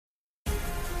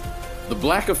The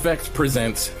Black Effect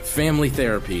presents Family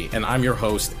Therapy, and I'm your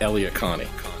host, Elliot Connie.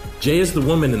 Jay is the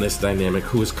woman in this dynamic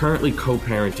who is currently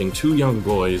co-parenting 2 young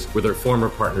boys with her former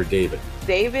partner, David.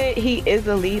 David, he is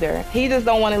a leader. He just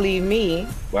don't want to leave me.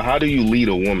 But how do you lead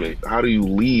a woman? How do you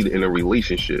lead in a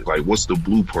relationship? Like, what's the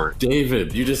blueprint?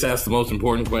 David, you just asked the most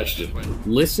important question.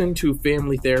 Listen to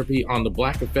Family Therapy on the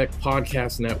Black Effect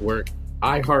Podcast Network,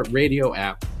 iHeartRadio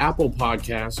app, Apple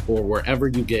Podcasts, or wherever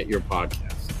you get your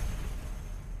podcasts.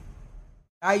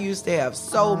 I used to have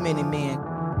so many men.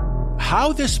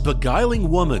 How this beguiling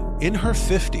woman in her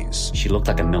 50s, she looked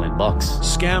like $1 million,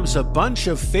 scams a bunch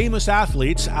of famous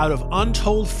athletes out of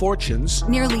untold fortunes.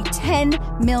 Nearly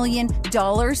 $10 million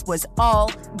was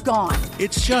all gone.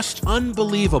 It's just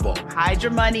unbelievable. Hide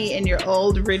your money in your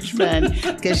old rich man,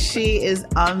 because she is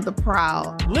on the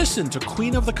prowl. Listen to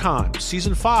Queen of the Con,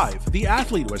 Season 5, The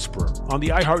Athlete Whisperer, on the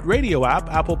iHeartRadio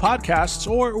app, Apple Podcasts,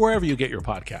 or wherever you get your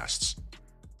podcasts.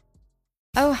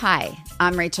 Oh, hi,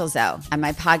 I'm Rachel Zoe, and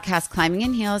my podcast, Climbing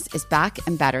in Heels, is back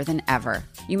and better than ever.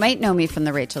 You might know me from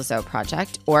the Rachel Zoe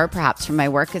Project, or perhaps from my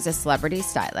work as a celebrity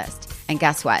stylist. And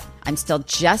guess what? I'm still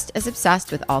just as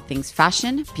obsessed with all things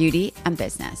fashion, beauty, and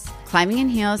business. Climbing in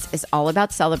Heels is all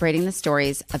about celebrating the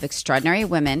stories of extraordinary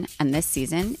women, and this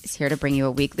season is here to bring you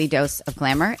a weekly dose of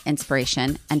glamour,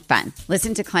 inspiration, and fun.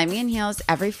 Listen to Climbing in Heels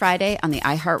every Friday on the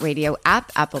iHeartRadio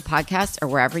app, Apple Podcasts, or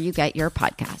wherever you get your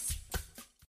podcasts.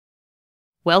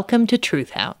 Welcome to Truth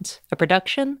Hounds, a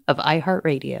production of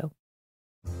iHeartRadio.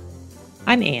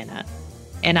 I'm Anna,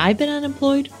 and I've been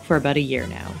unemployed for about a year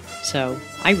now, so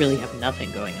I really have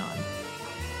nothing going on.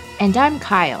 And I'm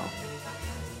Kyle.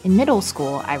 In middle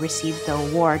school, I received the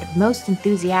award Most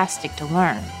Enthusiastic to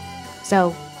Learn,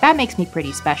 so that makes me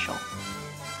pretty special.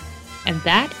 And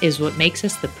that is what makes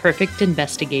us the perfect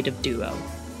investigative duo.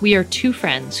 We are 2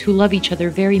 friends who love each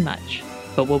other very much,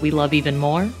 but what we love even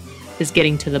more is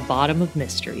getting to the bottom of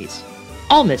mysteries.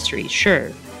 All mysteries,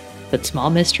 sure, but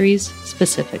small mysteries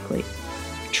specifically.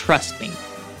 Trust me,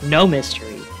 no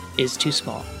mystery is too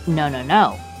small. No.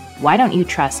 Why don't you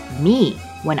trust me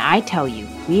when I tell you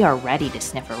we are ready to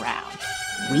sniff around?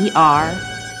 We are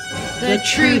the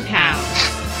Truth Hounds.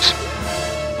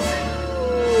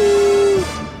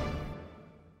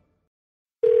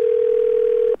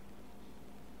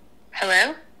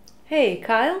 Hello? Hey,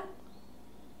 Kyle?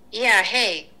 Yeah,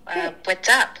 hey. What's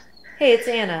up? Hey, it's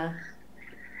Anna.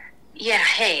 Yeah,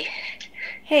 hey.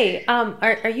 Hey,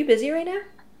 are you busy right now?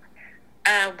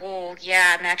 Well,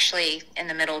 yeah, I'm actually in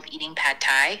the middle of eating pad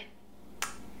thai.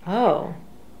 Oh.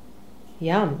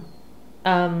 Yum.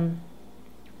 I'm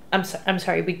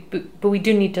sorry, but we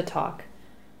do need to talk.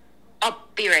 I'll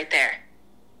be right there.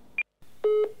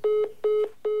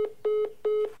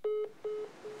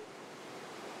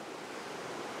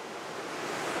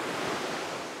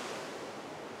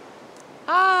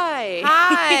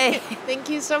 Hi. Thank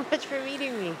you so much for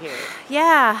meeting me here.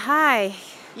 Yeah, hi.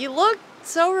 You look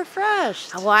so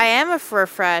refreshed. Well, I am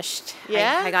refreshed.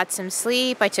 Yeah? I got some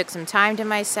sleep. I took some time to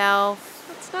myself.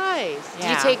 That's nice.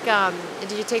 Yeah.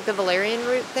 Did you take the valerian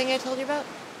root thing I told you about?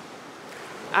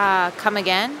 Come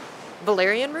again?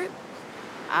 Valerian root?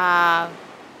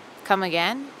 Come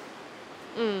again?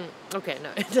 Okay,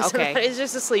 no. It doesn't matter. It's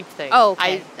just a sleep thing. Oh,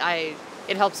 okay.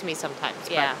 It helps me sometimes.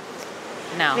 Yeah.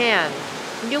 But, no. Man,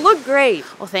 you look great.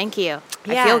 Well, thank you.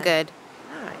 Yeah. I feel good.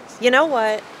 Nice. You know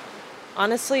what?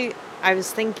 Honestly, I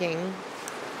was looking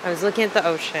at the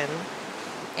ocean,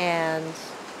 and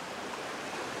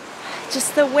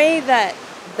just the way that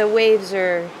the waves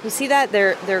are, you see that?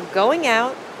 They're going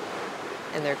out,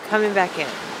 and they're coming back in.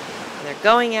 And they're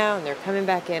going out, and they're coming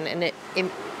back in, and it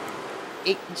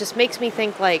just makes me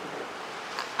think, like,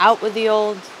 out with the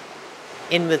old,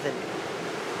 in with the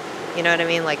new. You know what I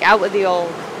mean? Like, out with the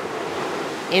old,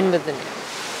 in with the new.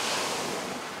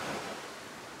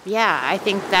 Yeah, I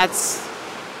think that's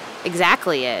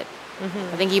exactly it.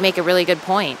 Mm-hmm. I think you make a really good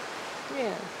point.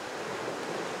 Yeah.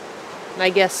 And I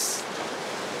guess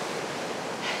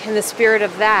in the spirit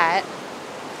of that,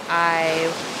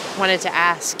 I wanted to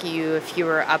ask you if you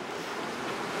were up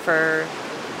for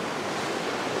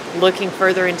looking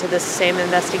further into this same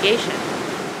investigation.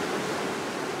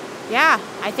 Yeah,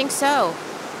 I think so.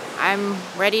 I'm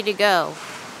ready to go.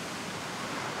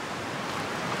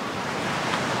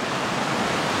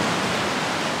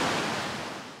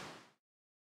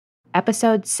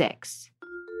 Episode 6.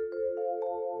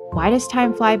 Why does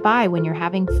time fly by when you're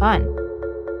having fun?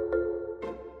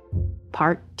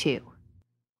 Part 2.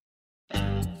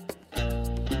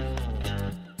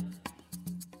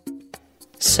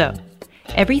 So,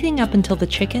 everything up until the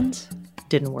chickens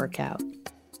didn't work out.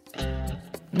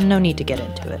 No need to get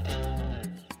into it.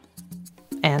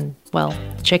 And, well,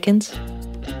 chickens?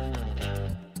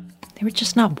 They were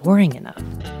just not boring enough.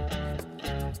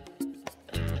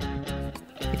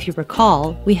 If you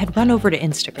recall, we had run over to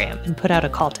Instagram and put out a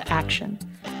call to action.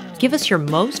 Give us your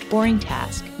most boring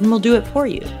task and we'll do it for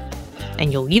you.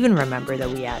 And you'll even remember that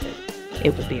we added,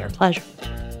 "It would be our pleasure."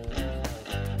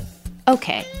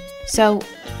 Okay, so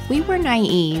we were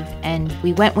naive and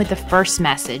we went with the first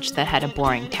message that had a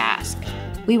boring task.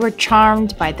 We were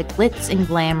charmed by the glitz and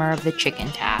glamour of the chicken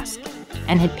task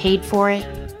and had paid for it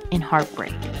in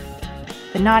heartbreak.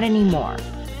 But not anymore.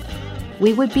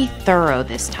 We would be thorough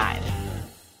this time.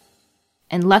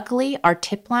 And luckily, our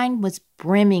tip line was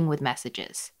brimming with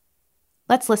messages.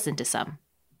 Let's listen to some.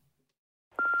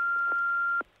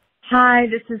 Hi,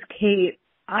 this is Kate.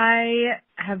 I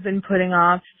have been putting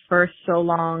off for so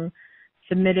long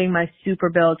submitting my super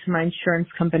bill to my insurance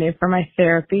company for my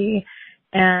therapy,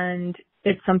 and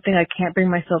it's something I can't bring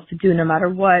myself to do no matter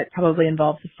what. Probably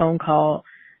involves a phone call,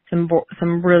 some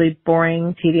really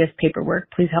boring, tedious paperwork.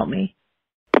 Please help me.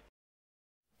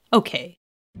 Okay.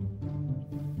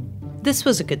 This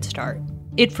was a good start.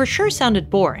 It for sure sounded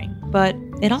boring, but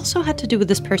it also had to do with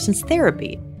this person's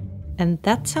therapy. And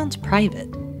that sounds private.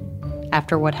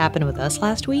 After what happened with us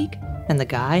last week, and the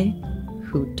guy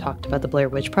who talked about the Blair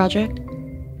Witch Project,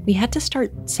 we had to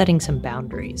start setting some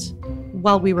boundaries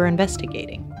while we were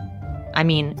investigating. I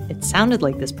mean, it sounded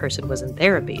like this person was in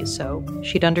therapy, so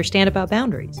she'd understand about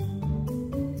boundaries.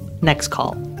 Next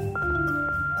call.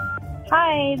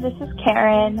 Hi, this is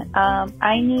Karen.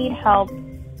 I need help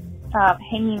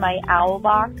hanging my owl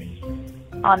box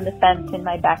on the fence in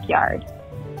my backyard.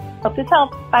 Hope this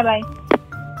helps. Bye-bye.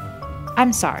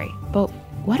 I'm sorry, but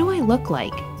what do I look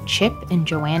like? Chip and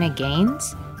Joanna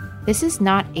Gaines? This is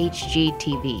not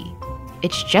HGTV.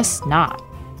 It's just not.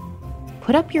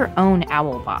 Put up your own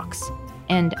owl box.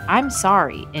 And I'm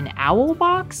sorry, an owl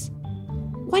box?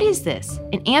 What is this?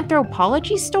 An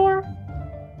anthropology store?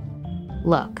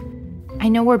 Look, I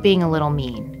know we're being a little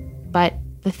mean, but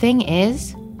the thing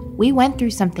is, we went through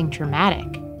something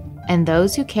traumatic, and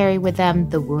those who carry with them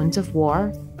the wounds of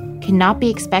war cannot be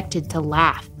expected to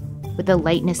laugh with the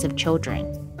lightness of children.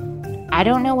 I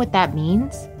don't know what that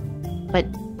means, but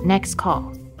next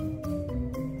call.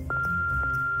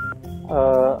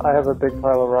 I have a big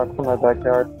pile of rocks in my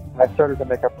backyard. I started to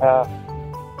make a path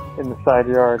in the side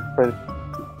yard, but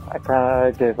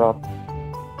I gave up.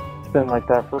 It's been like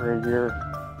that for a year.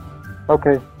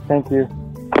 Okay, thank you.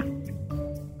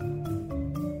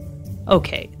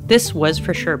 Okay, this was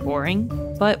for sure boring,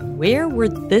 but where were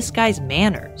this guy's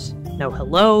manners? No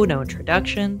hello, no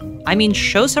introduction. I mean,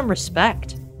 show some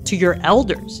respect to your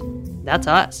elders. That's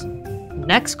us.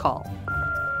 Next call.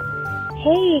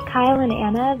 Hey, Kyle and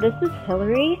Anna, this is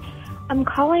Hillary. I'm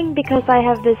calling because I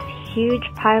have this huge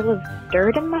pile of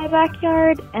dirt in my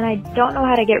backyard, and I don't know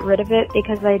how to get rid of it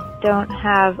because I don't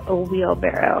have a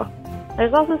wheelbarrow.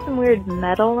 There's also some weird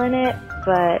metal in it,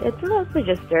 but it's mostly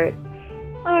just dirt.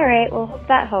 Alright, well, hope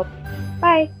that helps.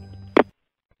 Bye.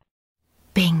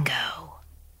 Bingo.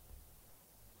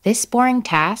 This boring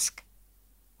task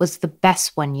was the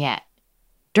best one yet.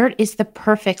 Dirt is the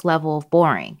perfect level of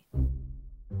boring.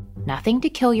 Nothing to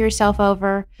kill yourself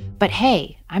over, but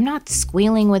hey, I'm not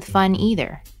squealing with fun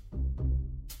either.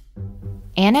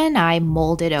 Anna and I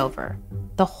mulled it over.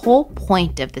 The whole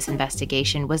point of this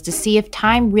investigation was to see if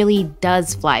time really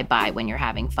does fly by when you're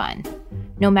having fun,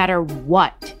 no matter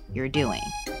what you're doing.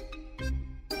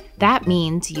 That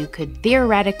means you could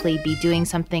theoretically be doing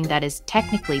something that is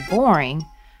technically boring,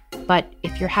 but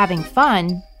if you're having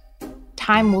fun,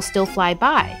 time will still fly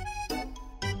by.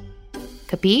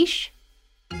 Capiche?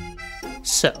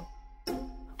 So,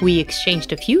 we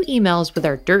exchanged a few emails with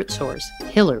our dirt source,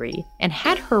 Hillary, and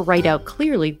had her write out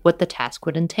clearly what the task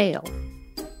would entail.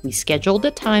 We scheduled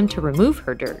a time to remove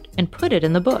her dirt and put it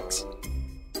in the books.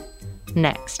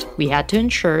 Next, we had to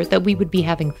ensure that we would be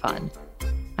having fun.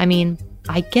 I mean,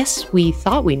 I guess we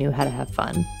thought we knew how to have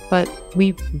fun, but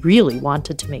we really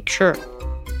wanted to make sure.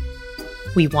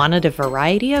 We wanted a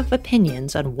variety of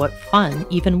opinions on what fun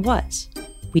even was.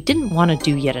 We didn't want to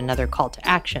do yet another call to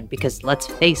action because, let's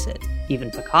face it,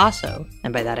 even Picasso,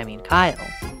 and by that I mean Kyle,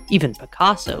 even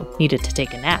Picasso needed to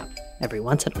take a nap every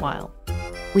once in a while.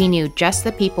 We knew just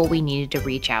the people we needed to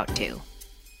reach out to.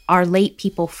 Our late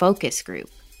people focus group.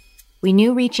 We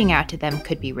knew reaching out to them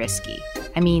could be risky.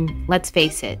 I mean, let's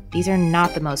face it, these are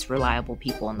not the most reliable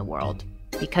people in the world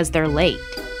because they're late.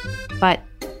 But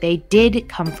they did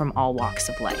come from all walks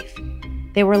of life.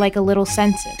 They were like a little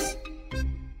census.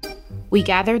 We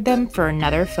gathered them for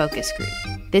another focus group,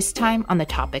 this time on the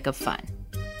topic of fun.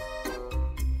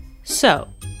 So,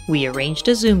 we arranged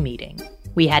a Zoom meeting.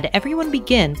 We had everyone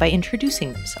begin by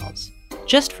introducing themselves.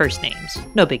 Just first names,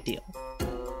 no big deal.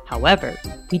 However,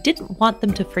 we didn't want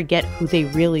them to forget who they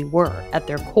really were at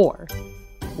their core,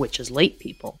 which is late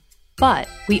people. But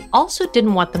we also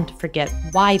didn't want them to forget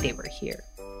why they were here,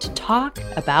 to talk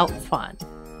about fun.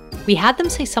 We had them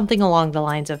say something along the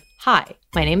lines of, "Hi,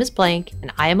 my name is blank,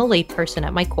 and I am a late person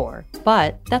at my core,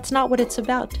 but that's not what it's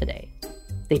about today."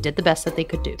 They did the best that they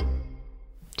could do.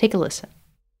 Take a listen.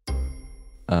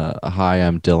 Hi,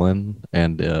 I'm Dylan,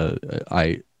 and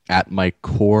at my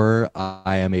core,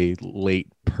 I am a late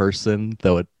person,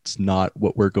 though it's not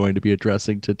what we're going to be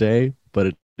addressing today, but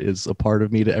it is a part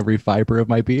of me to every fiber of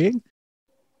my being.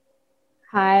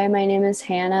 Hi, my name is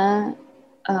Hannah.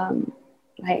 Can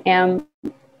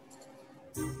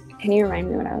you remind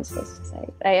me what I was supposed to say?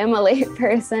 I am a late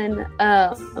person.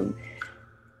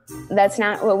 That's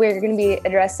not what we're going to be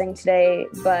addressing today,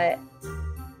 but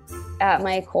at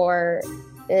my core,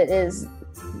 it is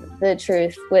the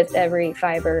truth with every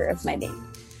fiber of my being.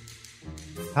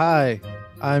 Hi,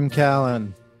 I'm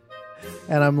Callan,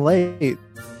 and I'm late,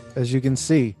 as you can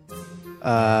see,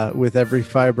 with every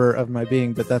fiber of my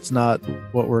being, but that's not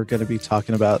what we're going to be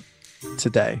talking about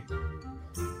today.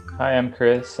 Hi, I'm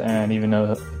Chris, and even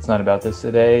though it's not about this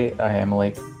today, I am a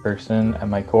late person at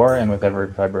my core and with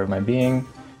every fiber of my being.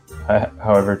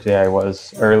 However, today I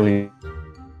was early.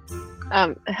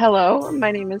 Hello,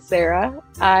 my name is Sarah.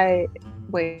 I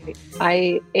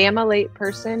am a late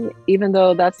person, even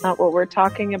though that's not what we're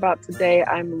talking about today.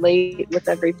 I'm late with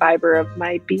every fiber of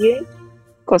my being.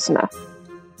 Close enough.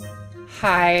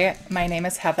 Hi, my name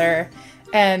is Heather,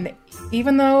 and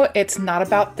even though it's not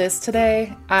about this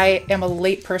today, I am a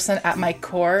late person at my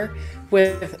core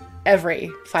with every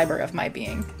fiber of my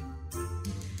being.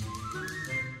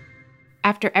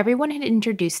 After everyone had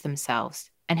introduced themselves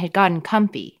and had gotten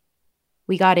comfy,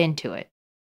 we got into it.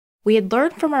 We had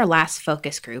learned from our last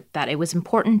focus group that it was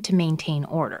important to maintain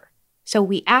order, so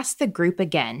we asked the group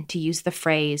again to use the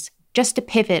phrase, "just to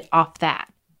pivot off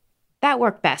that." That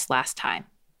worked best last time.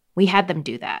 We had them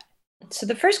do that. So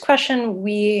the first question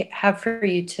we have for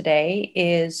you today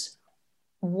is,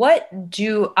 what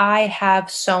do I have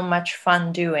so much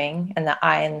fun doing? And the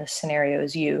I in this scenario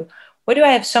is you. What do I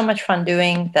have so much fun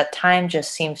doing that time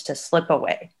just seems to slip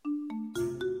away?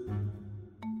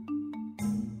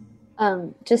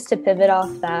 Just to pivot off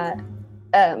that,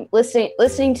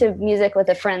 listening to music with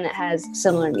a friend that has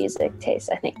similar music taste,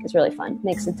 I think, is really fun.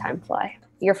 Makes the time fly.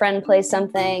 Your friend plays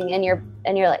something and you're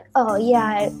like, "Oh yeah,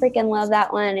 I freaking love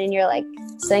that one," and you're like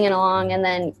singing along, and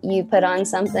then you put on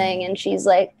something and she's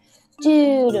like,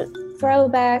 "Dude,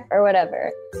 throwback," or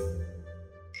whatever.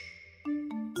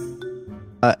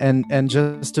 And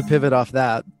just to pivot off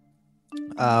that,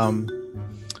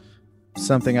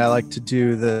 something I like to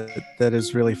do that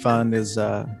is really fun is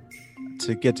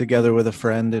to get together with a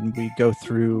friend and we go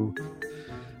through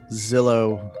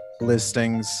Zillow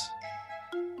listings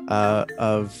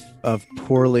of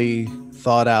poorly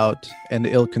thought out and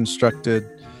ill-constructed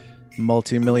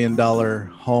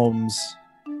multi-million-dollar homes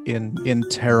in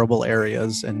terrible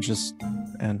areas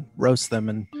and roast them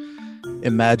and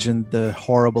imagine the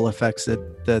horrible effects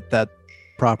that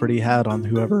property had on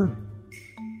whoever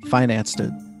financed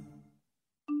it.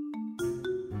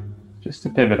 Just to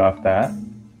pivot off that,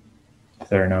 if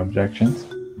there are no objections.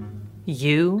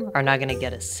 You are not going to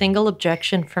get a single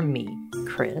objection from me,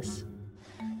 Chris.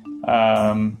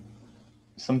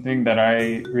 Something that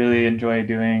I really enjoy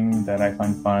doing that I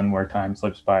find fun where time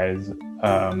slips by is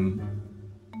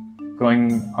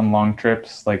going on long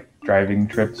trips, like driving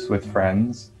trips with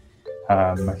friends.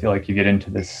 I feel like you get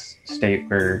into this state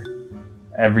where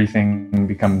everything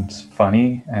becomes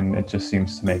funny and it just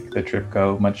seems to make the trip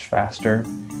go much faster.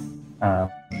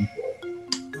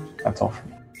 That's all for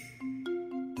me.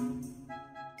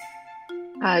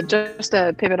 Just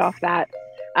to pivot off that,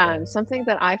 something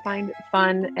that I find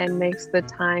fun and makes the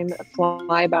time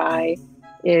fly by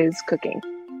is cooking,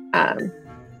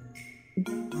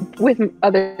 with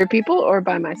other people or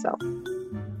by myself.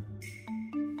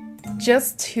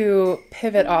 Just to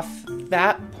pivot off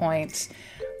that point,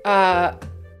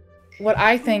 what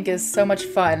I think is so much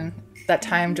fun that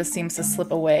time just seems to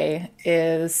slip away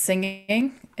is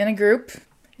singing in a group,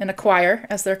 in a choir,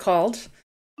 as they're called.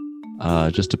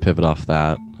 Just to pivot off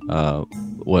that,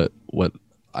 what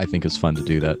I think is fun to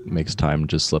do that makes time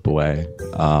just slip away.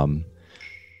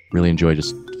 Really enjoy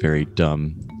just very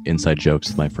dumb inside jokes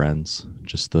with my friends.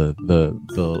 Just the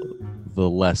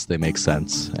less they make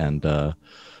sense and the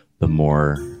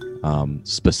more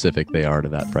specific they are to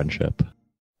that friendship.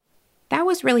 That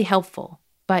was really helpful,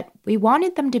 but we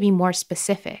wanted them to be more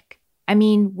specific. I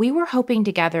mean, we were hoping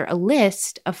to gather a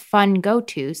list of fun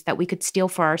go-tos that we could steal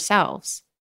for ourselves.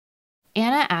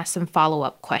 Anna asked some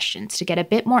follow-up questions to get a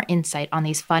bit more insight on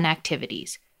these fun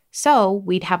activities, So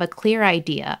we'd have a clear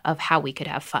idea of how we could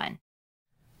have fun.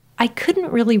 I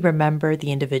couldn't really remember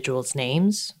the individuals'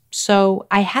 names, so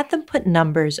I had them put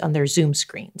numbers on their Zoom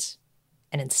screens.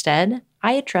 And instead,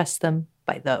 I addressed them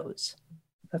by those.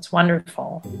 That's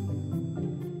wonderful.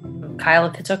 Kyle,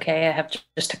 if it's okay, I have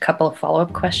just a couple of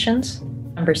follow-up questions.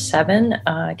 Number 7,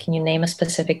 can you name a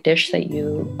specific dish that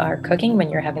you are cooking when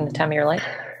you're having the time of your life?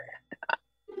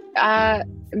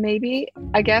 Maybe.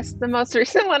 I guess the most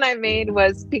recent one I made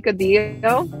was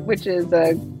picadillo, which is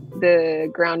the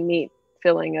ground meat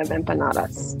filling of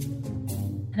empanadas.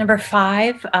 Number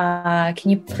 5, can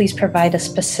you please provide a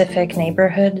specific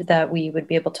neighborhood that we would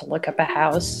be able to look up a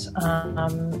house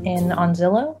in on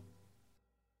Zillow?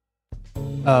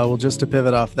 Well, just to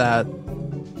pivot off that,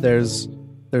 there's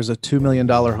a $2 million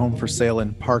home for sale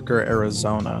in Parker,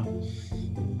 Arizona.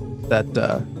 That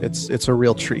it's a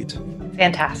real treat.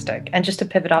 Fantastic. And just to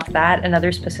pivot off that,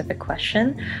 another specific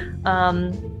question.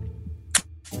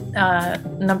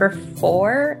 Number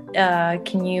 4,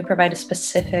 can you provide a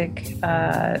specific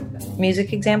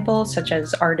music example, such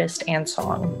as artist and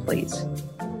song, please?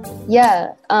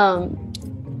 Yeah.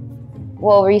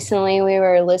 Well, recently we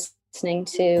were listening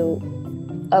to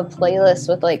a playlist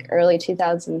with like early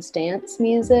 2000s dance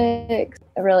music.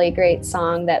 A really great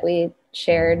song that we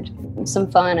shared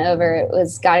some fun over. It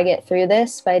was Gotta Get Through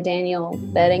This by Daniel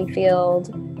Bedingfield,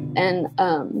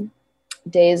 and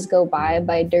Days Go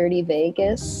By Dirty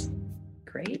Vegas.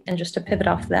 Great. And just to pivot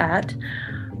off that,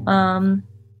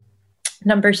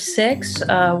 number 6,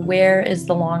 where is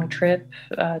the long trip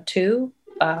to?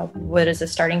 What is the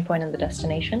starting point and the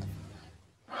destination?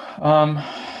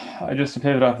 Just to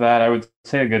pivot off that, I would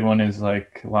say a good one is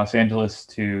like Los Angeles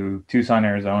to Tucson,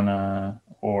 Arizona,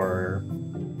 or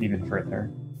even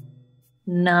further.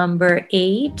 Number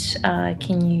 8,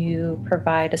 can you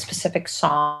provide a specific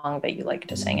song that you like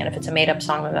to sing? And if it's a made-up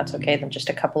song, then that's okay. Then just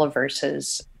a couple of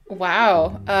verses.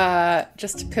 Wow.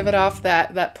 Just to pivot off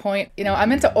that point,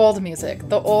 I'm into old music.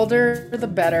 The older, the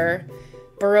better.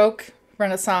 Baroque,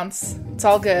 Renaissance, it's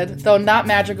all good. Though not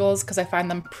madrigals, because I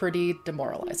find them pretty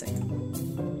demoralizing.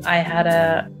 I had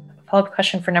a follow-up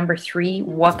question for number 3.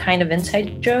 What kind of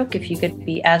inside joke? If you could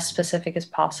be as specific as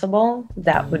possible,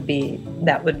 that would be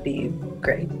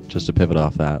great. Just to pivot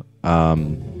off that,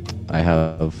 I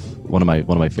have one of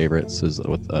my favorites is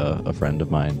with a friend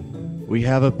of mine. We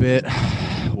have a bit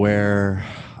where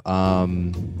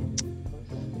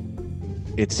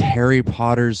it's Harry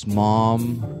Potter's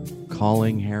mom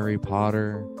calling Harry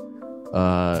Potter,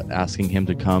 asking him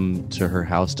to come to her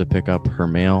house to pick up her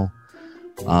mail.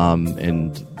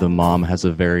 And the mom has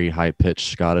a very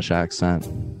high-pitched Scottish accent.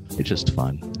 It's just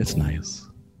fun. It's nice.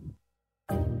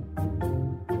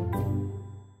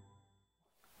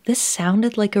 This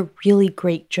sounded like a really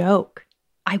great joke.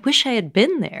 I wish I had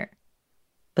been there.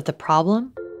 But the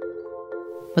problem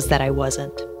was that I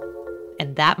wasn't.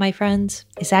 And that, my friends,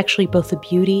 is actually both the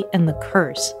beauty and the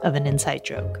curse of an inside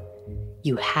joke.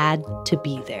 You had to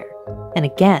be there. And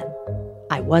again,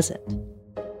 I wasn't.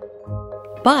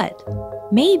 But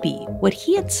maybe what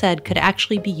he had said could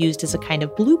actually be used as a kind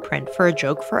of blueprint for a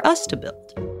joke for us to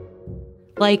build.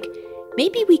 Like,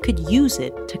 maybe we could use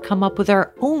it to come up with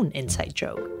our own inside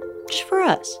joke, just for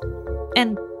us.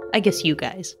 And I guess you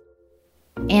guys.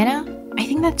 Anna, I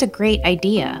think that's a great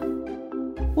idea.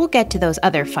 We'll get to those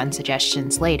other fun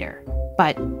suggestions later,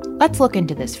 but let's look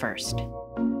into this first.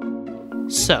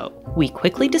 So, we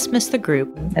quickly dismissed the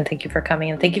group. And thank you for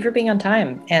coming, and thank you for being on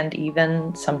time, and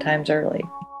even sometimes early.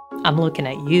 I'm looking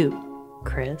at you,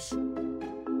 Chris.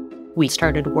 We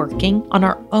started working on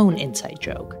our own inside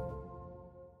joke.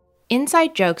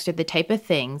 Inside jokes are the type of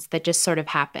things that just sort of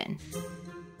happen.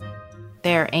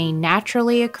 They're a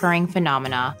naturally occurring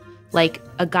phenomena, like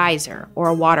a geyser or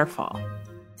a waterfall.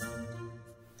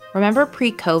 Remember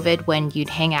pre-COVID when you'd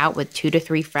hang out with 2 to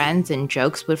 3 friends and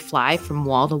jokes would fly from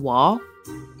wall to wall?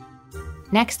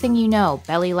 Next thing you know,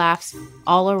 belly laughs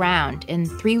all around, and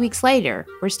 3 weeks later,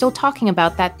 we're still talking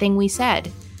about that thing we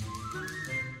said.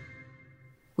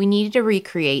 We needed to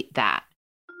recreate that.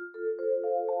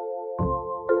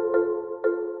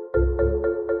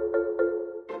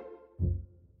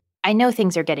 I know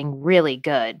things are getting really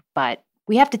good, but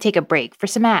we have to take a break for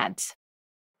some ads.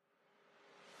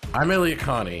 I'm Elliot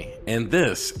Connie, and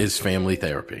this is Family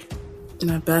Therapy.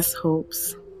 My best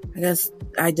hopes, I guess,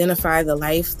 identify the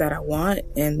life that I want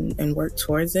and work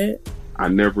towards it. I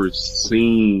never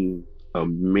seen a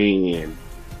man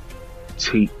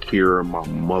take care of my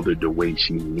mother the way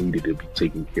she needed to be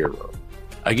taken care of.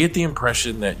 I get the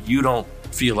impression that you don't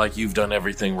feel like you've done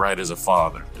everything right as a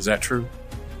father. Is that true?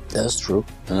 That's true,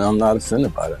 and I'm not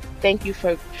offended by that. Thank you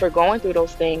for going through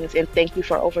those things, and thank you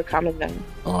for overcoming them.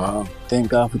 Thank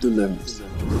God for deliverance.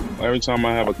 Every time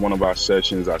I have one of our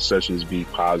sessions be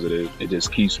positive. It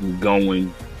just keeps me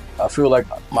going. I feel like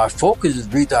my focus is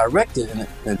redirected in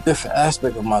a different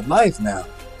aspect of my life now.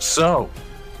 So,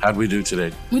 how'd we do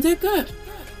today? We did good.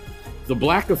 The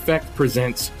Black Effect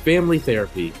presents Family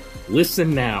Therapy.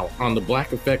 Listen now on the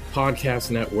Black Effect Podcast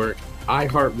Network,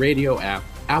 iHeartRadio app,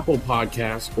 Apple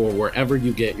Podcasts, or wherever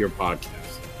you get your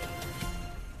podcasts.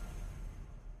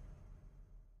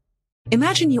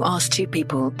 Imagine you ask two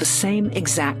people the same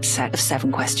exact set of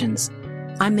 7 questions.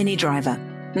 I'm Minnie Driver,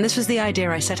 and this was the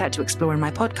idea I set out to explore in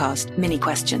my podcast, Mini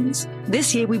Questions.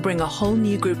 This year, we bring a whole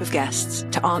new group of guests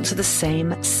to answer the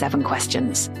same 7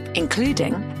 questions,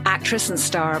 including actress and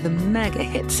star of the mega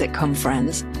hit sitcom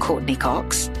Friends, Courtney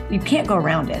Cox. You can't go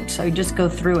around it, so you just go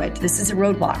through it. This is a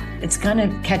roadblock. It's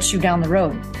gonna catch you down the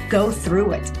road. Go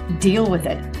through it. Deal with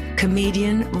it.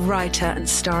 Comedian, writer, and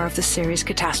star of the series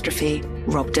Catastrophe,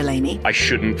 Rob Delaney. I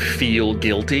shouldn't feel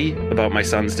guilty about my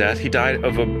son's death. He died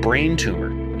of a brain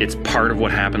tumor. It's part of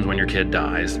what happens when your kid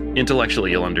dies.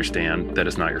 Intellectually, you'll understand that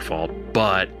it's not your fault,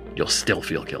 but you'll still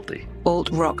feel guilty.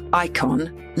 Alt-rock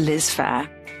icon, Liz Phair.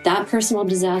 That personal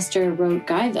disaster wrote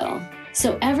Guyville.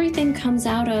 So everything comes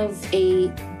out of a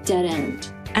dead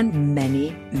end. And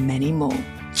many, many more.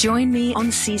 Join me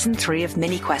on Season 3 of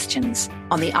Mini Questions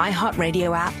on the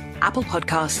iHeartRadio app, Apple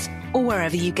Podcasts, or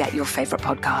wherever you get your favorite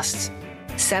podcasts.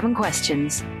 7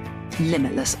 questions,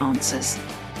 limitless answers.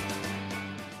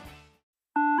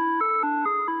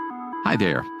 Hi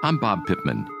there, I'm Bob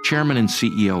Pittman, Chairman and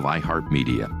CEO of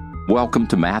iHeartMedia. Welcome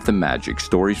to Math and Magic,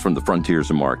 Stories from the Frontiers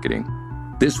of Marketing.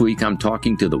 This week, I'm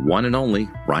talking to the one and only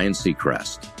Ryan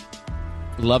Seacrest.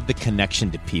 Love the connection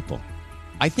to people.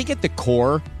 I think at the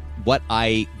core, what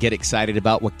I get excited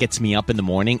about, what gets me up in the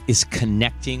morning, is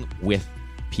connecting with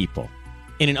people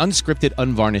in an unscripted,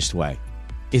 unvarnished way.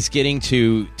 Is getting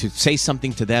to say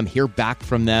something to them, hear back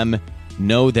from them,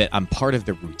 know that I'm part of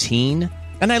the routine.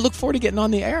 And I look forward to getting on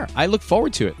the air. I look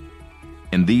forward to it.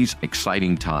 In these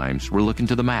exciting times, we're looking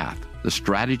to the math, the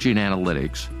strategy and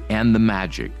analytics, and the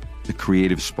magic, the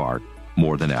creative spark,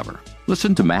 more than ever.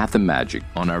 Listen to Math and Magic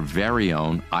on our very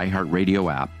own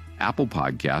iHeartRadio app, Apple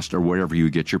Podcast, or wherever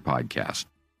you get your podcast.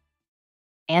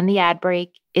 And the ad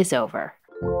break is over.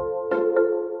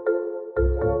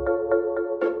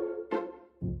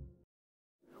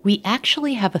 We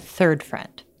actually have a third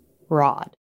friend,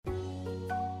 Rod.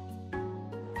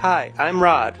 Hi, I'm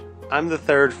Rod. I'm the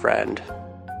third friend.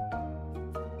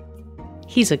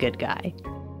 He's a good guy.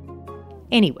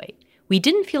 Anyway, we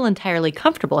didn't feel entirely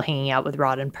comfortable hanging out with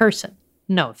Rod in person.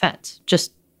 No offense,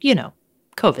 just,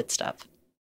 COVID stuff.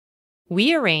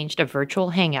 We arranged a virtual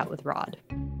hangout with Rod.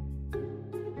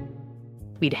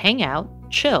 We'd hang out,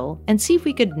 chill, and see if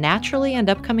we could naturally end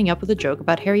up coming up with a joke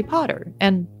about Harry Potter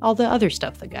and all the other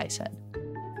stuff the guy said.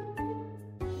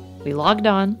 We logged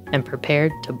on and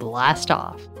prepared to blast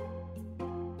off.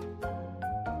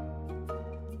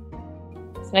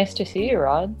 It's nice to see you,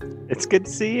 Rod. It's good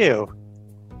to see you.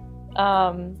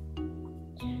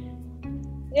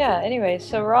 Yeah, anyway,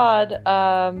 so Rod,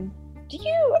 do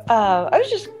you, I was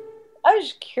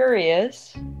just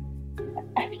curious.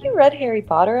 Have you read Harry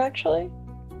Potter, actually?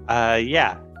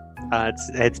 Yeah.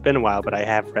 It's been a while, but I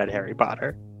have read Harry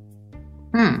Potter.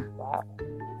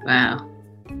 Wow.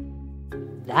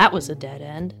 That was a dead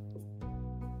end.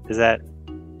 Was that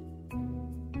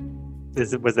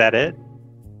it?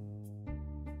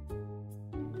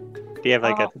 Do you have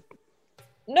like a...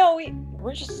 No,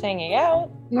 we're just hanging out.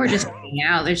 We're just hanging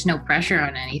out. There's no pressure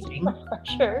on anything. No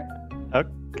pressure. Okay.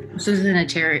 This isn't an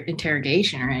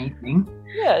interrogation or anything.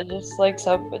 Yeah, just a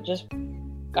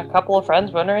couple of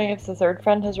friends wondering if the third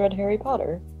friend has read Harry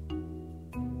Potter.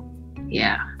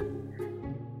 Yeah.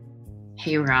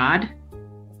 Hey, Rod.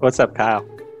 What's up, Kyle?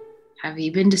 Have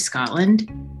you been to Scotland?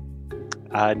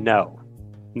 No.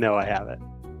 No, I haven't.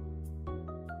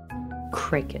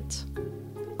 Crickets.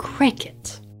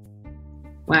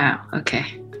 Wow,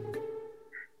 okay.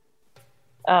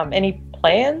 Any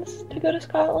plans to go to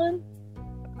Scotland?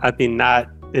 I mean, not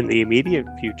in the immediate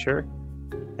future.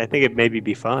 I think it'd maybe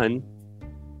be fun.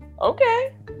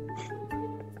 Okay.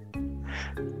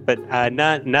 But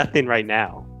nothing right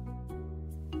now.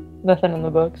 Nothing in the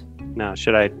books? No,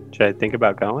 should I think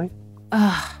about going?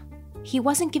 Ugh, he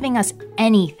wasn't giving us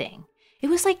anything. It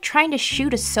was like trying to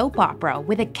shoot a soap opera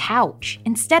with a couch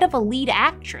instead of a lead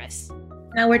actress.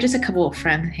 No, we're just a couple of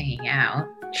friends hanging out.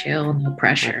 Chill, no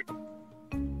pressure.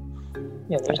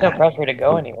 Yeah, there's no pressure to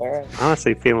go anywhere.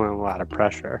 Honestly, feeling a lot of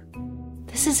pressure.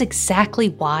 This is exactly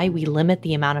why we limit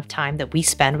the amount of time that we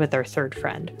spend with our third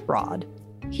friend, Rod.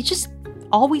 He just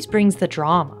always brings the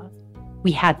drama.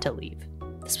 We had to leave.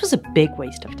 This was a big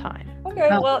waste of time. Okay,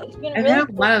 well, it's been I've really had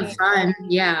a lot of fun.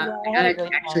 Yeah, I had a gotta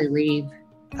great actually time. leave.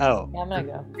 Oh. Yeah, I'm gonna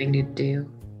go. Thing to do.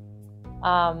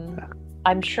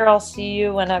 I'm sure I'll see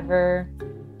you whenever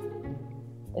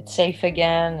it's safe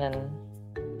again.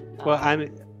 And Well,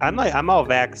 I'm all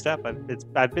vaxxed up.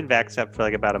 I've been vaxxed up for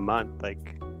like about a month.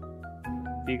 Like,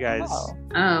 if you guys,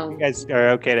 Oh. you guys are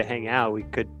okay to hang out, we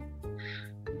could.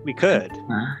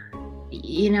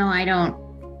 You know, I don't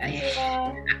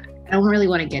really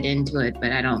want to get into it, but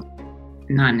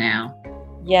not now.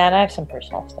 yeah, and I have some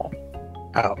personal stuff.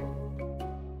 Oh.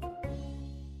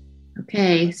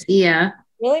 Okay, see ya.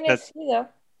 Really nice to see you, though.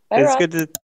 Bye, It's Rod. good to.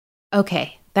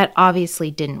 Okay, that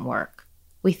obviously didn't work.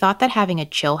 We thought that having a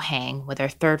chill hang with our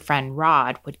third friend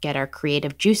Rod would get our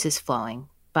creative juices flowing,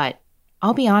 but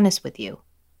I'll be honest with you,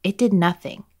 it did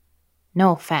nothing.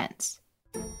 No offense.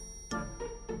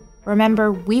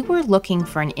 Remember, we were looking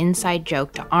for an inside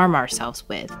joke to arm ourselves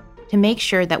with, to make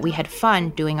sure that we had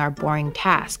fun doing our boring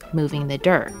task, moving the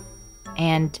dirt.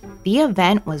 And the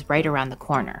event was right around the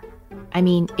corner. I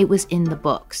mean, it was in the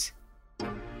books.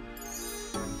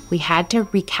 We had to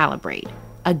recalibrate,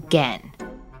 again.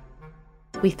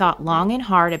 We thought long and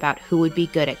hard about who would be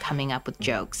good at coming up with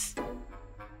jokes.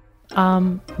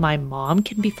 My mom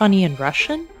can be funny in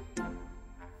Russian?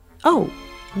 Oh,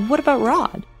 what about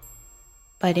Rod?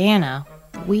 But Anna,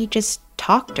 we just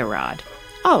talked to Rod.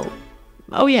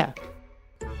 Oh yeah.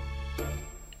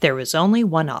 There was only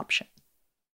one option.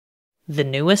 The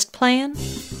newest plan?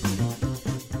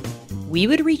 We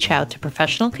would reach out to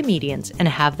professional comedians and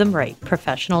have them write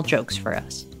professional jokes for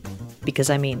us. Because,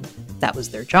 I mean, that was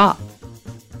their job.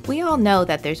 We all know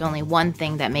that there's only one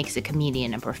thing that makes a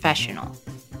comedian a professional.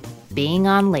 Being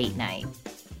on late night.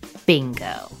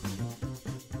 Bingo.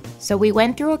 So we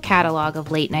went through a catalog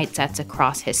of late night sets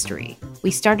across history.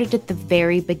 We started at the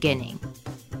very beginning.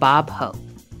 Bob Hope.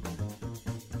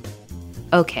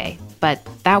 Okay, but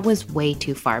that was way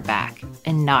too far back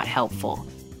and not helpful.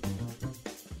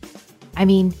 I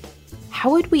mean,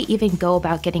 how would we even go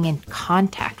about getting in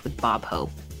contact with Bob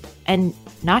Hope? And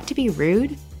not to be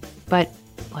rude, but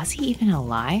was he even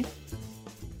alive?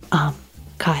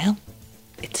 Kyle,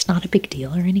 it's not a big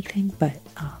deal or anything, but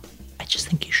I just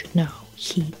think you should know.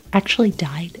 He actually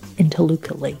died in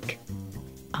Toluca Lake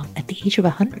at the age of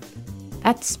 100.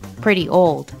 That's pretty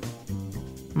old.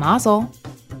 Mazel.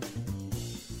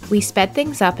 We sped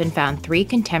things up and found 3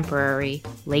 contemporary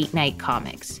late-night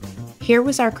comics. Here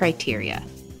was our criteria.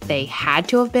 They had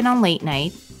to have been on late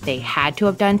night, they had to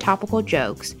have done topical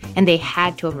jokes, and they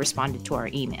had to have responded to our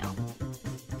email.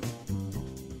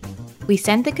 We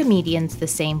sent the comedians the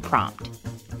same prompt.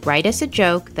 Write us a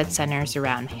joke that centers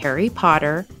around Harry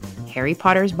Potter, Harry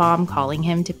Potter's mom calling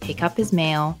him to pick up his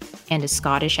mail, and a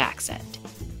Scottish accent.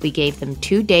 We gave them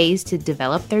 2 days to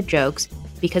develop their jokes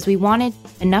because we wanted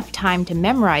enough time to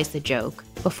memorize the joke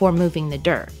before moving the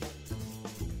dirt.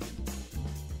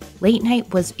 Late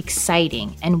night was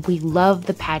exciting, and we loved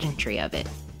the pageantry of it.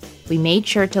 We made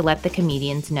sure to let the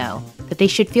comedians know that they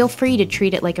should feel free to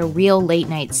treat it like a real late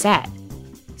night set.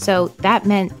 So that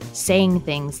meant saying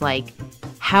things like,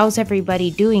 "How's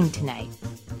everybody doing tonight?"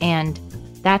 and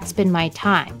 "That's been my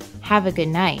time. Have a good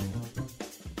night."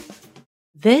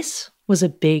 This was a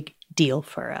big deal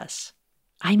for us.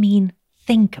 I mean,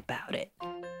 think about it.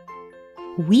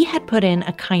 We had put in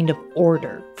a kind of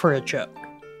order for a joke,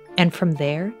 and from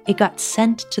there, it got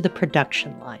sent to the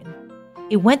production line.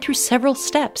 It went through several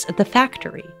steps at the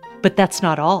factory, but that's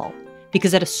not all,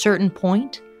 because at a certain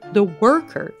point, the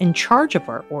worker in charge of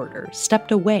our order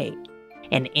stepped away,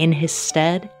 and in his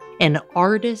stead, an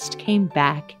artist came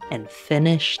back and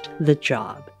finished the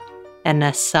job. And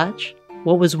as such,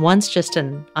 what was once just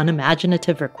an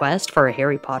unimaginative request for a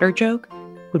Harry Potter joke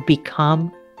would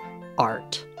become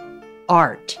art.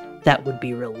 Art that would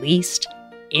be released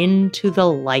into the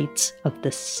lights of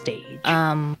the stage.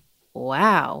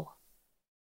 Wow.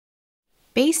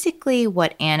 Basically,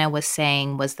 what Anna was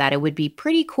saying was that it would be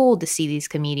pretty cool to see these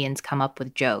comedians come up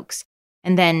with jokes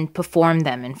and then perform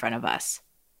them in front of us.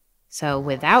 So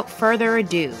without further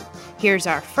ado, here's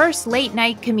our first late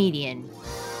night comedian,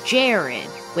 Jared,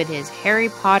 with his Harry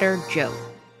Potter joke.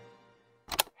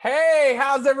 Hey,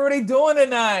 how's everybody doing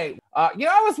tonight? I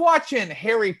was watching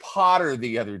Harry Potter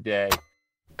the other day.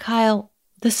 Kyle,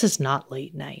 this is not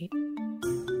late night.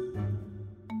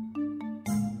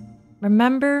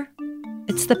 Remember,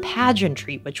 it's the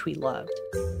pageantry which we loved.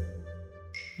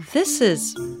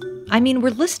 We're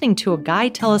listening to a guy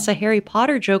tell us a Harry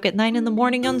Potter joke at 9 a.m.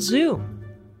 on Zoom.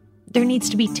 There needs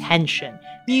to be tension,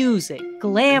 music,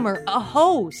 glamour, a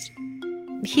host.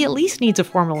 He at least needs a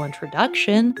formal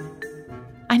introduction.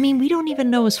 I mean, we don't even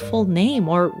know his full name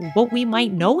or what we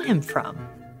might know him from.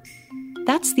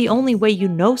 That's the only way you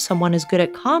know someone is good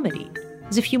at comedy,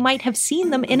 is if you might have seen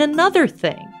them in another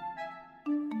thing.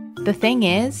 The thing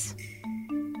is,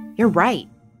 you're right.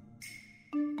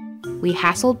 We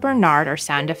hassled Bernard, our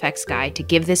sound effects guy, to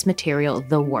give this material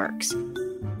the works.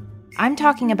 I'm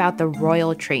talking about the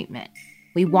royal treatment.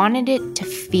 We wanted it to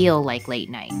feel like late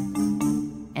night.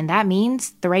 And that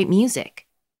means the right music.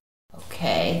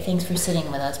 Okay, thanks for sitting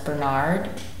with us, Bernard.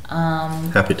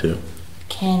 Happy to.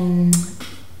 Can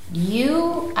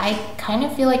you, I kind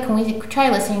of feel like, can we try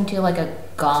listening to like a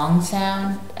gong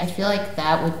sound? I feel like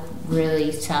that would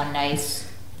really sound nice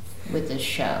with this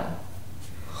show.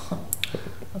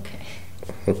 Okay.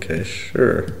 Okay,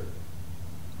 sure.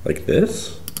 Like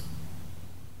this?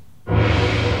 Wow.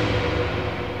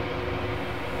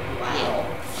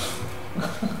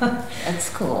 That's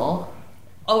cool.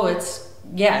 Oh, it's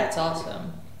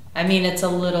awesome. I mean, it's a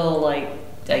little like,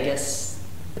 I guess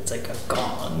it's like a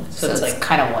gong. So it's like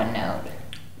kind of one note.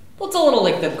 Well, it's a little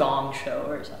like the Gong Show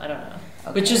or something. I don't know.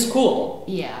 Okay. Which is cool.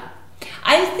 Yeah.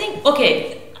 I think,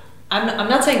 okay, I'm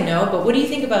not saying no, but what do you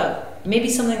think about maybe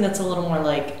something that's a little more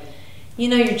like, you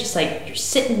know, you're just like, you're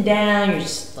sitting down, you're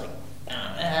just like,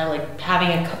 like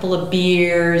having a couple of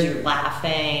beers, you're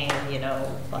laughing, you know,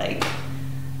 like,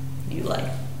 you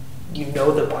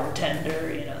know the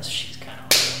bartender, you know, so she's kind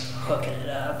of hooking it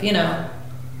up, you know.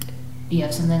 Do you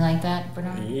have something like that,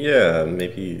 Bernard? Yeah,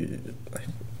 maybe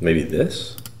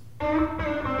this?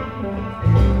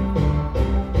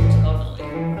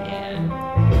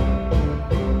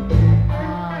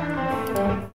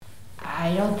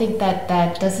 I don't think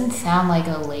that doesn't sound like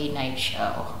a late night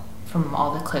show from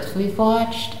all the clips we've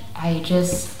watched. I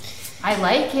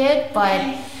like it,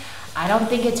 but I don't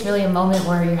think it's really a moment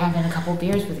where you're having a couple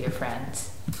beers with your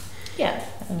friends. Yeah.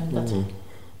 That's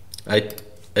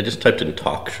I just typed in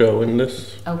talk show in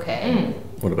this. Okay.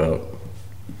 What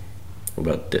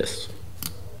about this?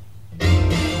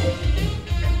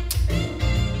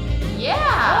 Yeah.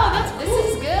 Oh, that's cool. This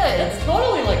is good. That's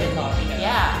totally like a talk show.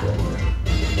 Yeah.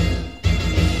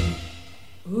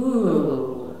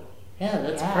 Ooh. Yeah,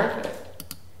 that's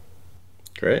perfect.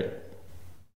 Great.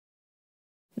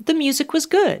 The music was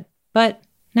good, but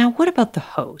now what about the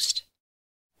host?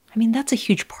 I mean, that's a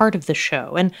huge part of the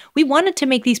show, and we wanted to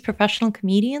make these professional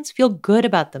comedians feel good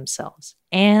about themselves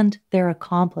and their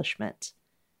accomplishments.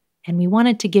 And we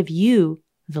wanted to give you,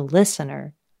 the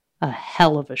listener, a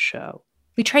hell of a show.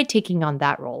 We tried taking on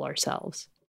that role ourselves.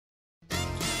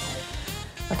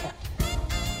 Okay.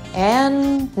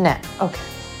 And now, okay.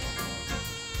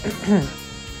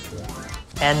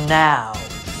 And now,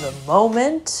 the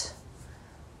moment.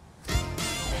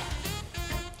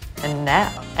 And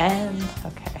now, and,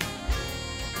 okay.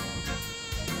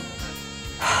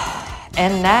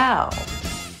 And now.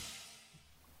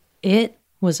 It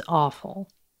was awful.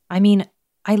 I mean,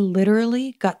 I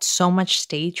literally got so much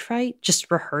stage fright just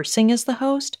rehearsing as the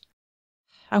host.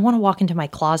 I want to walk into my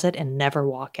closet and never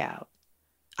walk out.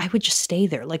 I would just stay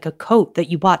there like a coat that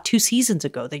you bought 2 seasons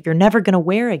ago that you're never going to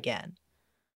wear again.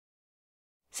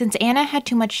 Since Anna had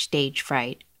too much stage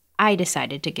fright, I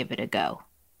decided to give it a go.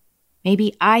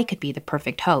 Maybe I could be the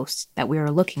perfect host that we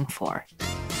were looking for.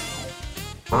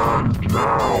 And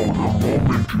now the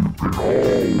moment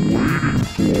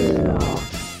you've been all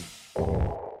waiting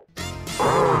for.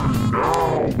 And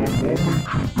now the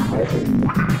moment you've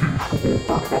been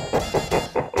all waiting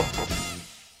for.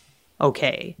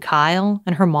 Okay, Kyle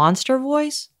and her monster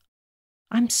voice?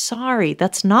 I'm sorry,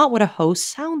 that's not what a host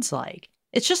sounds like.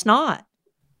 It's just not.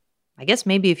 I guess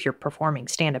maybe if you're performing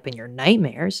stand-up in your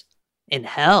nightmares, in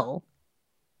hell,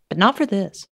 but not for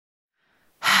this.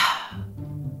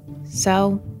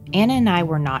 So, Anna and I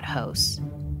were not hosts.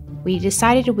 We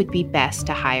decided it would be best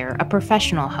to hire a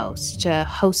professional host to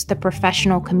host the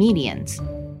professional comedians.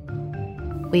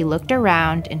 We looked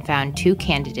around and found 2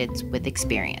 candidates with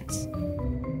experience.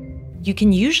 You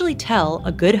can usually tell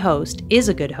a good host is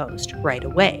a good host right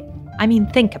away. I mean,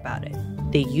 think about it.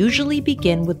 They usually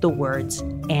begin with the words,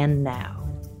 "and now."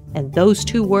 And those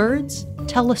 2 words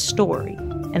tell a story.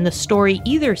 And the story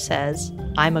either says,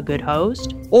 I'm a good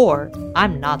host, or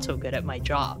I'm not so good at my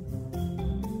job.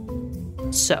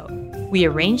 So, we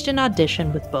arranged an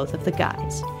audition with both of the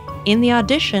guys. In the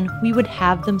audition, we would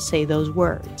have them say those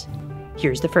words.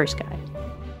 Here's the first guy.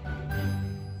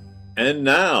 And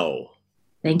now.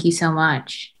 Thank you so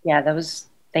much. Yeah,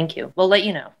 thank you. We'll let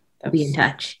you know. I'll be in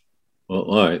touch. Well,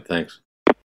 all right, thanks.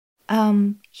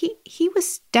 He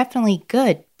was definitely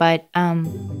good, but,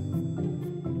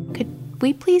 could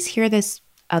we please hear this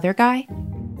other guy?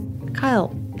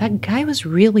 Kyle, that guy was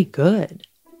really good.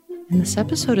 And this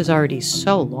episode is already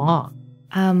so long.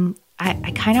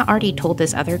 I kind of already told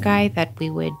this other guy that we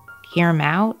would hear him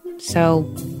out, so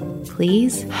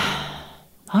please?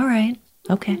 All right.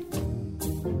 Okay.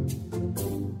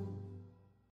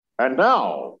 And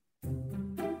now,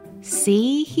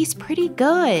 See? He's pretty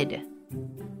good.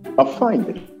 a fine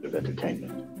bit of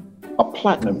entertainment. A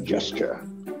platinum gesture.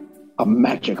 A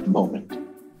magic moment.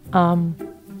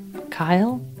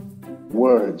 Kyle?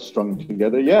 Words strung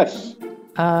together, yes.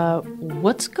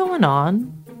 What's going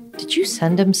on? Did you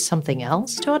send him something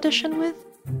else to audition with?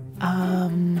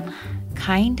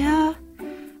 Kinda.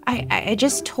 I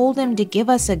just told him to give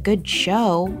us a good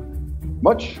show.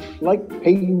 Much like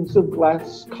panes of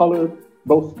glass colored,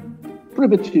 both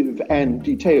primitive and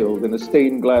detailed in a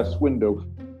stained glass window.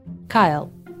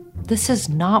 Kyle, this is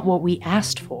not what we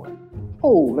asked for.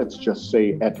 Oh, let's just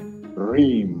say at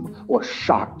Rheims or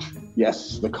Chartres.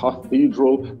 Yes, the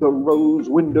cathedral, the rose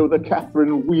window, the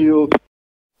Catherine wheel.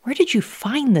 Where did you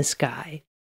find this guy?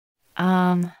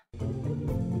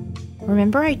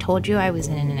 Remember I told you I was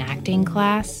in an acting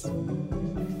class?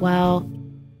 Well,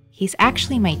 he's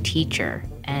actually my teacher,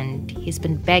 and he's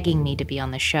been begging me to be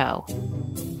on the show.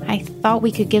 I thought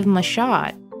we could give him a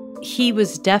shot. He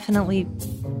was definitely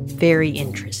very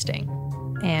interesting,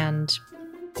 and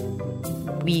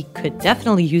we could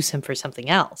definitely use him for something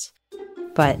else.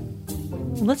 But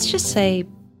let's just say,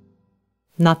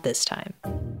 not this time.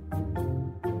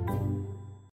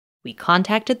 We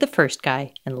contacted the first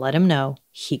guy and let him know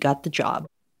he got the job.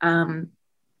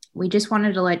 We just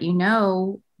wanted to let you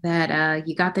know that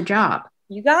you got the job.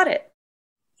 You got it.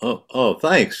 Oh,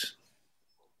 thanks.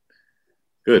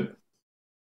 Good.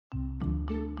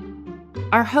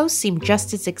 Our host seemed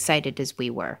just as excited as we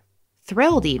were.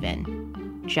 Thrilled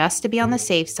even. Just to be on the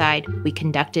safe side, we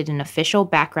conducted an official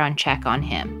background check on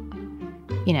him.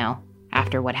 You know,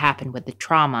 after what happened with the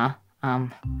trauma,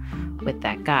 with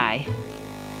that guy.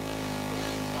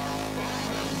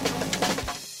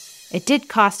 It did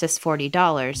cost us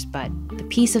 $40, but the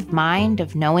peace of mind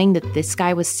of knowing that this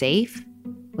guy was safe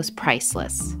was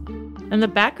priceless. And the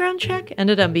background check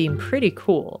ended up being pretty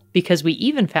cool because we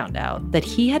even found out that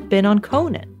he had been on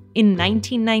Conan in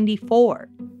 1994.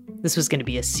 This was going to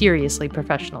be a seriously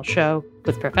professional show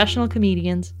with professional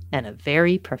comedians and a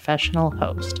very professional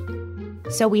host.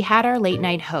 So we had our late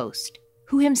night host,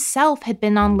 who himself had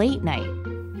been on Late Night.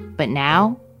 But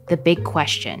now, the big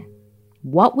question.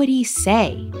 What would he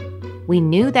say? We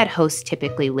knew that hosts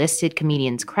typically listed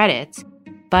comedians' credits,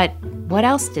 but what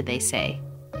else did they say?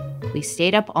 We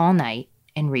stayed up all night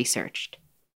and researched.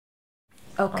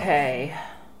 Okay,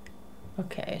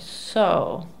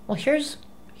 so, well, here's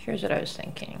what I was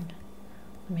thinking.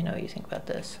 Let me know what you think about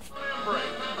this.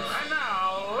 And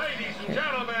now, ladies and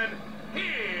gentlemen,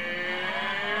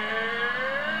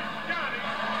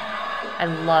 I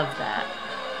love that.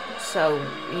 So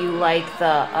you like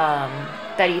the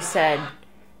that he said,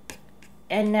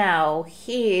 and now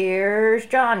here's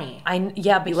Johnny. But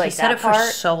you he like said that it for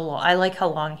part? so long. I like how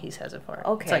long he says it for.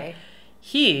 Okay. It's like,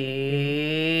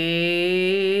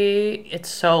 it's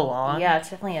so long. Yeah,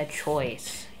 it's definitely a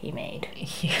choice he made.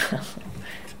 Yeah.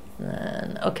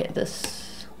 Then,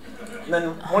 this. And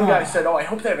then one guy said, "Oh, I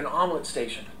hope they have an omelet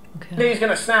station." Okay. Then he's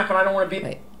gonna snap, and I don't want to be.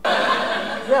 Wait.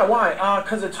 Yeah, why?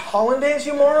 Because it's hollandaise,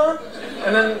 you moron.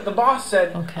 And then the boss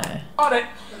said, "Okay, got it."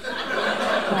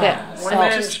 Okay, One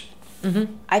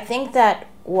man. I think that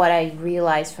what I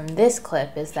realized from this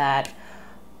clip is that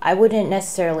I wouldn't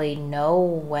necessarily know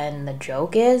when the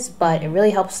joke is, but it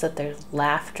really helps that there's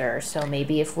laughter. So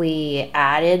maybe if we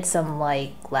added some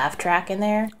laugh track in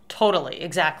there. Totally,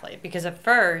 exactly. Because at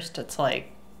first it's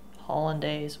like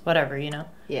hollandaise, whatever,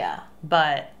 Yeah.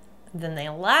 But then they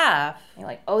laugh. You're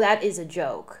like, oh, that is a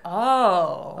joke.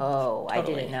 Oh, I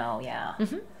didn't know. Yeah.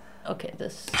 Okay,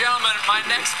 this. Gentlemen, my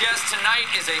next guest tonight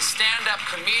is a stand-up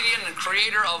comedian and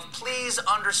creator of Please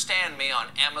Understand Me on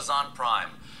Amazon Prime.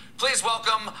 Please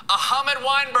welcome Ahmed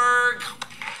Weinberg.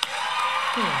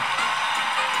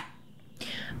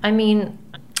 I mean,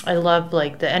 I love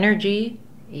the energy.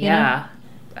 Yeah.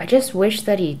 I just wish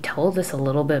that he told us a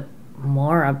little bit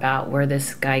more about where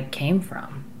this guy came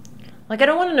from. I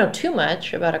don't want to know too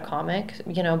much about a comic,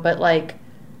 but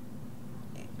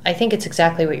I think it's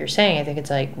exactly what you're saying. I think it's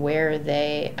where are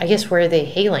they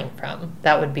hailing from?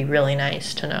 That would be really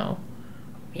nice to know.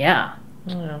 Yeah. I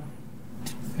don't know.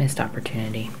 Missed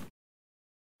opportunity.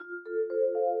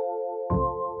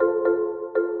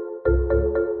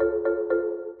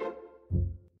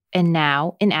 And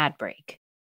now, an ad break.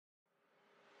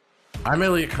 I'm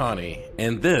Elliot Connie,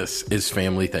 and this is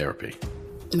Family Therapy.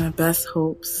 My best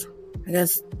hopes, I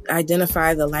guess,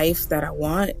 identify the life that I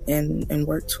want and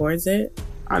work towards it.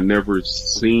 I never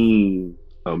seen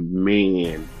a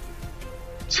man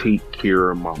take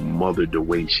care of my mother the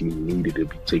way she needed to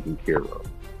be taken care of.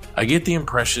 I get the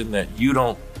impression that you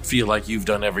don't feel like you've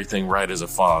done everything right as a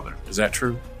father. Is that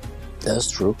true? That's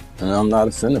true, and I'm not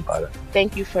offended by that.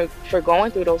 Thank you for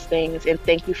going through those things, and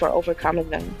thank you for overcoming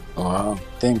them.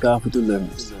 Thank God for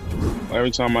deliverance.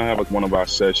 Every time I have one of our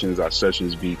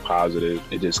sessions be positive.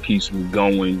 It just keeps me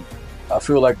going. I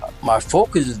feel like my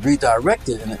focus is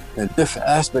redirected in a different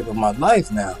aspect of my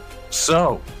life now.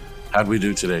 So, how'd we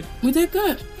do today? We did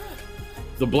good.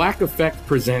 The Black Effect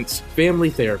presents Family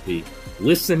Therapy.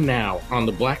 Listen now on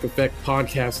the Black Effect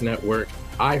Podcast Network,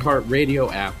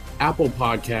 iHeartRadio app, Apple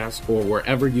Podcasts, or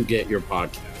wherever you get your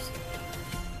podcasts.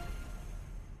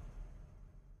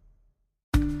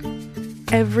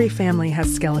 Every family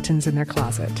has skeletons in their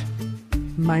closet.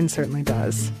 Mine certainly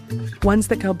does. Ones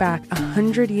that go back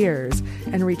 100 years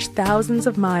and reach thousands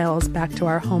of miles back to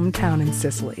our hometown in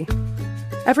Sicily.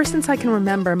 Ever since I can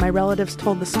remember, my relatives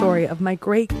told the story of my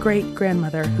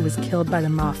great-great-grandmother who was killed by the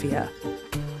mafia.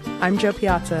 I'm Jo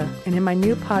Piazza, and in my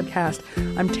new podcast,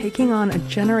 I'm taking on a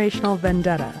generational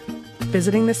vendetta,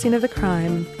 visiting the scene of the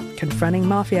crime, confronting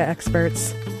mafia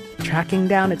experts, tracking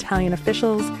down Italian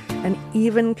officials, and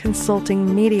even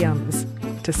consulting mediums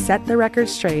to set the record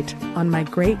straight on my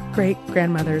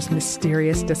great-great-grandmother's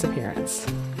mysterious disappearance.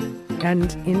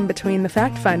 And in between the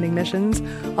fact-finding missions,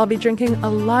 I'll be drinking a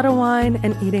lot of wine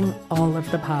and eating all of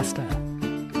the pasta.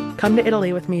 Come to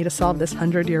Italy with me to solve this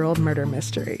 100-year-old murder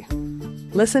mystery.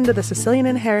 Listen to The Sicilian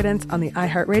Inheritance on the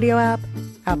iHeartRadio app,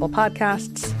 Apple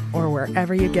Podcasts, or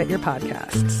wherever you get your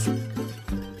podcasts.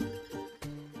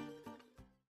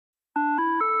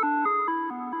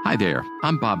 Hi there,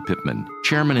 I'm Bob Pittman,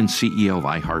 Chairman and CEO of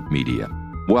iHeartMedia.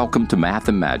 Welcome to Math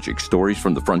and Magic, Stories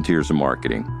from the Frontiers of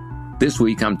Marketing. This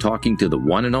week, I'm talking to the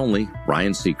one and only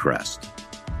Ryan Seacrest.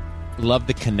 Love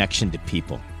the connection to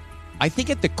people. I think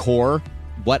at the core,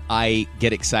 what I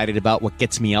get excited about, what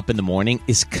gets me up in the morning,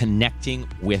 is connecting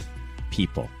with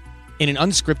people in an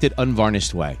unscripted,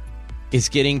 unvarnished way. Is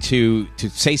getting to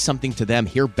say something to them,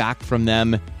 hear back from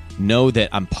them, know that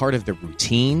I'm part of the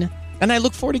routine. And I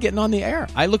look forward to getting on the air.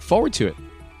 I look forward to it.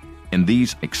 In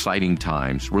these exciting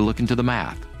times, we're looking to the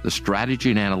math, the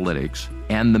strategy and analytics,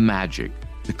 and the magic,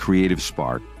 the creative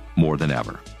spark, more than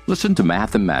ever. Listen to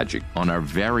Math and Magic on our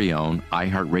very own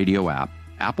iHeartRadio app,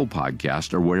 Apple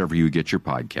Podcast, or wherever you get your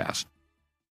podcast.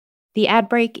 The ad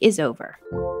break is over.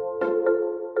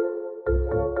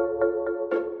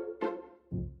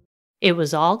 It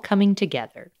was all coming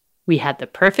together. We had the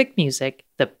perfect music,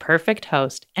 the perfect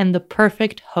host, and the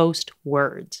perfect host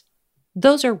words.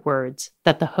 Those are words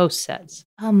that the host says.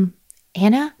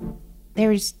 Anna,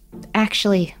 there's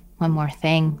actually one more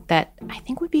thing that I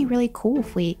think would be really cool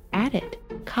if we added.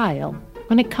 Kyle,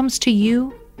 when it comes to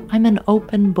you, I'm an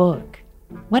open book.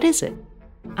 What is it?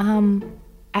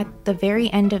 At the very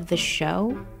end of the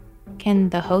show, can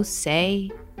the host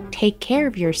say, "Take care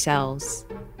of yourselves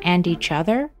and each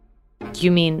other"? Do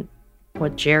you mean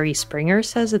what Jerry Springer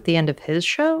says at the end of his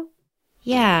show?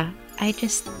 Yeah, I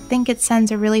just think it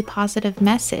sends a really positive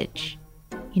message.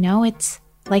 You know, it's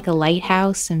like a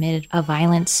lighthouse amid a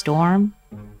violent storm.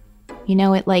 You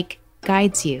know, it like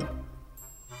guides you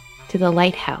to the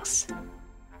lighthouse.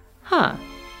 Huh.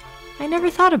 I never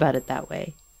thought about it that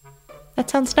way. That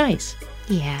sounds nice.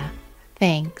 Yeah,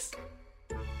 thanks.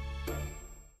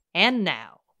 And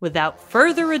now, without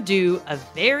further ado, a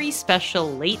very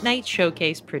special late night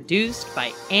showcase produced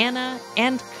by Anna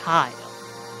and Kyle.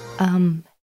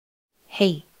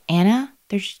 Hey, Anna,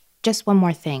 there's just one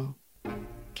more thing.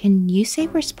 Can you say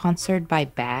we're sponsored by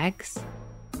bags?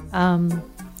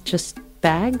 Just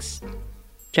bags?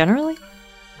 Generally?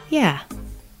 Yeah,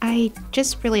 I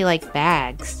just really like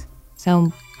bags.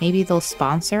 So maybe they'll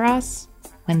sponsor us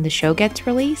when the show gets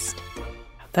released?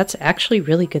 That's actually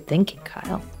really good thinking,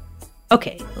 Kyle.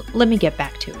 Okay, let me get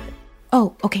back to it.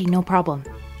 Oh, okay, no problem.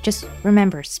 Just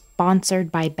remember,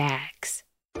 sponsored by bags.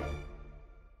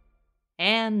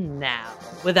 And now,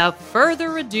 without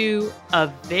further ado, a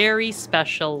very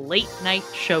special late night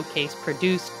showcase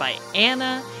produced by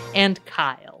Anna and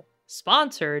Kyle,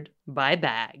 sponsored by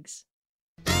bags.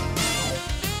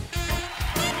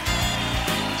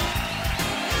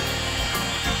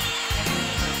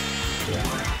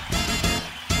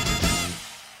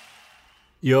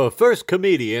 Your first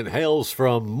comedian hails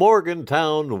from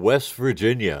Morgantown, West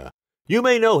Virginia. You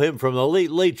may know him from The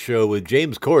Late Late Show with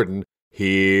James Corden.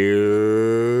 Here's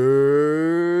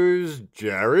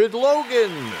Jared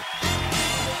Logan.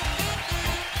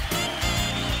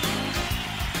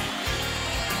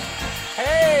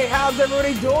 Hey, how's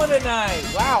everybody doing tonight?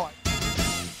 Wow.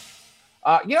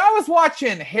 I was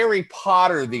watching Harry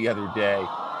Potter the other day,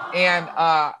 And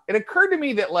it occurred to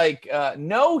me that like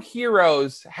no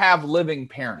heroes have living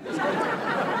parents,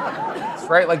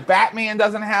 right? Like Batman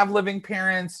doesn't have living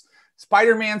parents.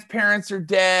 Spider-Man's parents are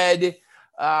dead.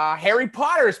 Harry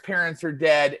Potter's parents are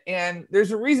dead. And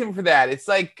there's a reason for that. It's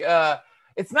like,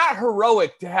 it's not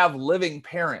heroic to have living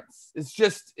parents. It's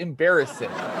just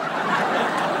embarrassing.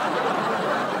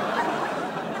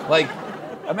 Like,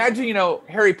 imagine, you know,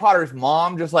 Harry Potter's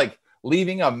mom just like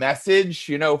leaving a message,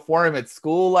 you know, for him at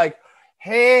school, like,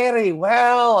 Harry,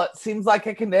 well, it seems like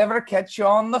I can never catch you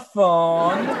on the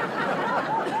phone.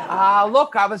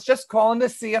 Look, I was just calling to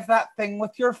see if that thing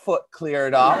with your foot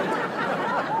cleared up.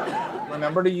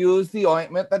 Remember to use the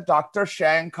ointment that Dr.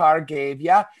 Shankar gave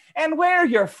you, and wear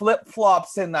your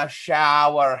flip-flops in the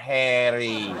shower,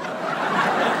 Harry.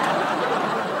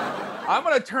 I'm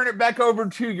going to turn it back over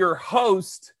to your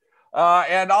host,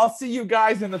 and I'll see you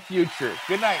guys in the future.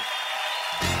 Good night.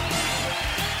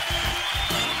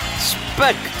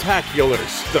 Spectacular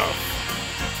stuff.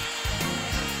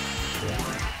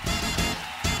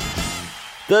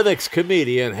 The next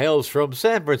comedian hails from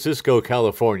San Francisco,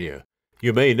 California.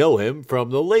 You may know him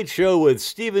from The Late Show with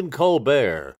Stephen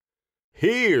Colbert.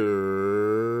 Here's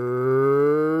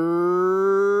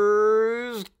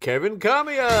Kevin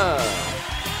Kamia.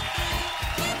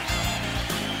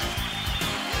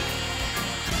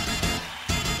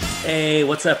 Hey,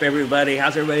 what's up, everybody?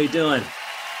 How's everybody doing?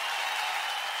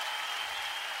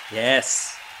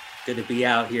 Yes, good to be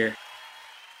out here.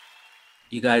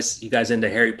 You guys into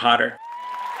Harry Potter?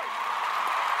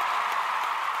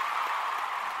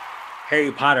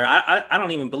 Harry Potter, I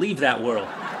don't even believe that world.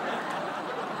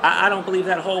 I don't believe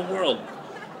that whole world.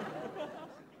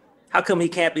 How come he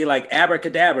can't be like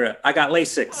abracadabra? I got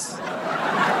Lasix.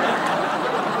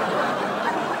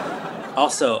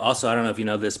 Also, I don't know if you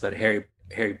know this, but Harry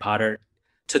Potter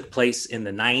took place in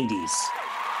the 90s.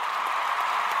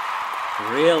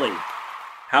 Really?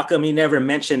 How come he never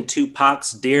mentioned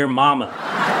Tupac's Dear Mama?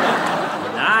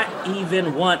 Not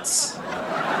even once.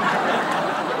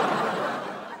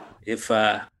 If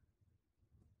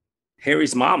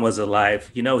Harry's mom was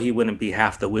alive, you know he wouldn't be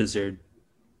half the wizard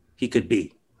he could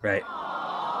be, right?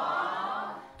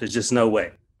 There's just no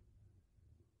way.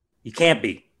 You can't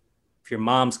be. If your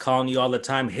mom's calling you all the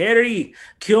time, Harry,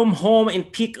 come home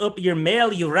and pick up your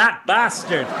mail, you rat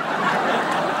bastard.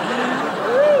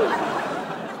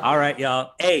 All right,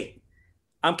 y'all. Hey,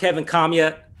 I'm Kevin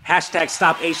Kamia. Hashtag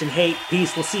Stop Asian Hate.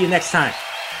 Peace. We'll see you next time.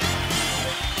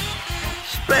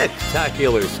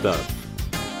 Spectacular stuff.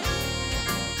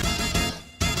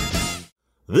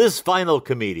 This final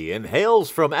comedian hails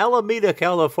from Alameda,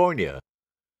 California.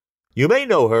 You may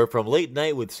know her from Late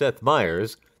Night with Seth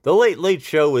Meyers, The Late Late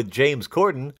Show with James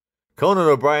Corden, Conan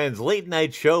O'Brien's Late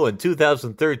Night Show in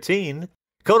 2013,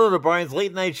 Conan O'Brien's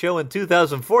Late Night Show in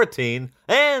 2014,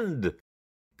 and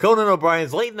Conan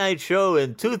O'Brien's Late Night Show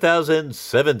in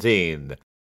 2017.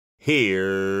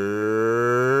 Here's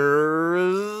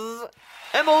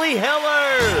Emily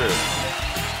Heller.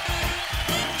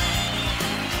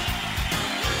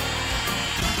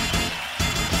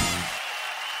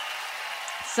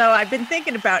 So I've been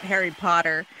thinking about Harry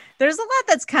Potter. There's a lot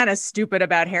that's kind of stupid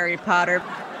about Harry Potter,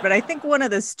 but I think one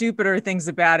of the stupider things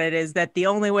about it is that the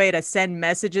only way to send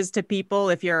messages to people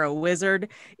if you're a wizard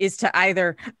is to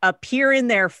either appear in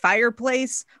their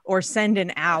fireplace or send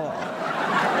an owl.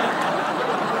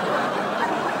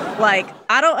 Like,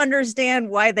 I don't understand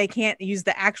why they can't use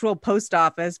the actual post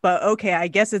office, but okay, I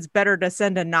guess it's better to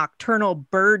send a nocturnal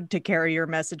bird to carry your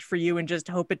message for you and just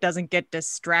hope it doesn't get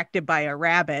distracted by a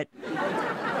rabbit.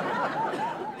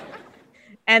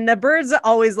 And the birds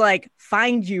always like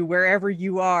find you wherever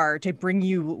you are to bring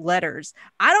you letters.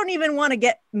 I don't even want to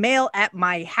get mail at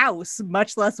my house,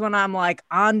 much less when I'm like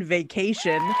on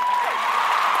vacation.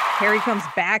 Harry comes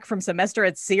back from semester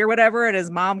at sea or whatever, and his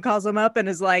mom calls him up and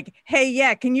is like, hey,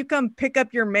 yeah, can you come pick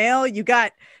up your mail? You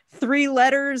got 3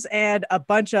 letters and a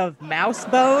bunch of mouse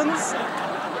bones.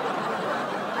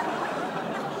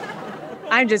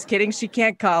 I'm just kidding. She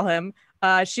can't call him.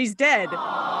 She's dead.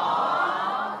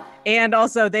 And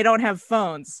also, they don't have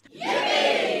phones.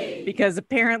 Yippee! Because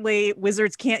apparently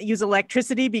wizards can't use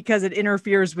electricity because it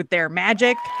interferes with their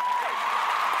magic.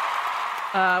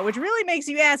 Which really makes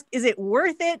you ask, is it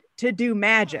worth it to do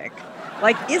magic?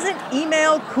 Like, isn't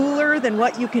email cooler than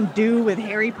what you can do with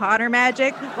Harry Potter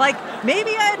magic? Like,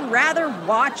 maybe I'd rather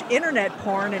watch internet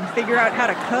porn and figure out how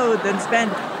to code than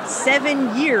spend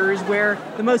 7 years where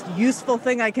the most useful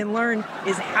thing I can learn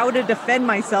is how to defend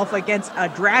myself against a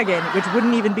dragon, which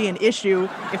wouldn't even be an issue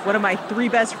if one of my 3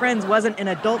 best friends wasn't an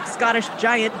adult Scottish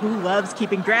giant who loves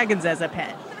keeping dragons as a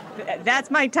pet.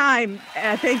 That's my time.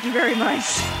 Thank you very much.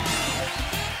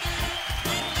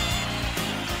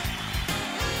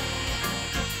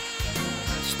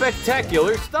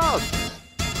 spectacular stuff.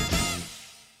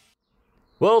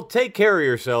 Well, take care of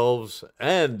yourselves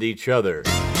and each other.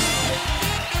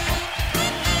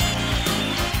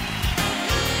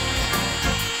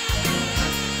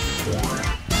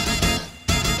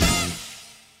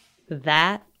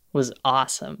 That was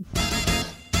awesome.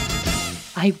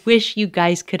 I wish you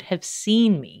guys could have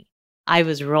seen me. I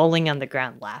was rolling on the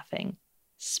ground laughing.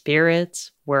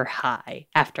 Spirits were high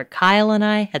after Kyle and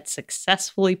I had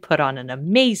successfully put on an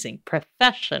amazing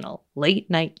professional late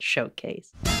night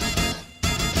showcase.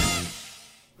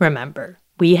 Remember,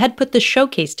 we had put the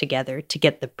showcase together to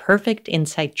get the perfect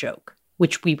inside joke,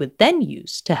 which we would then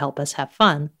use to help us have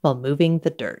fun while moving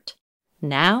the dirt.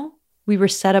 Now, we were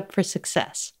set up for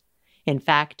success. In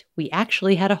fact, we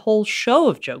actually had a whole show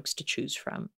of jokes to choose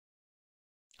from.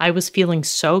 I was feeling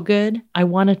so good, I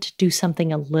wanted to do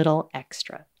something a little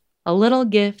extra. A little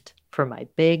gift for my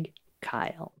big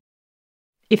Kyle.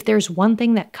 If there's one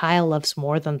thing that Kyle loves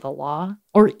more than the law,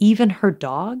 or even her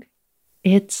dog,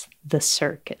 it's the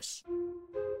circus.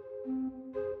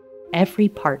 Every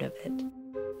part of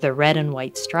it. The red and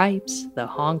white stripes, the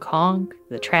honk honk,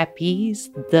 the trapeze,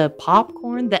 the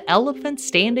popcorn, the elephant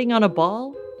standing on a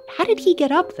ball. How did he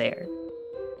get up there?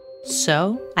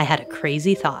 So, I had a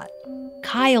crazy thought.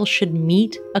 Kyle should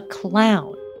meet a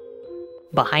clown.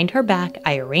 Behind her back,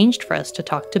 I arranged for us to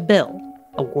talk to Bill,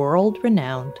 a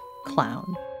world-renowned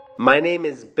clown. My name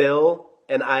is Bill,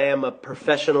 and I am a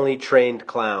professionally trained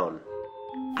clown.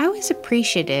 I was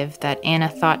appreciative that Anna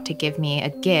thought to give me a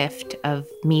gift of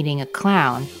meeting a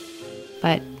clown,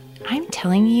 but I'm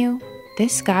telling you,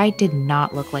 this guy did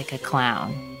not look like a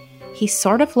clown. He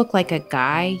sort of looked like a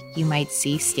guy you might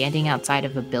see standing outside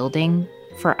of a building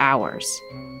for hours.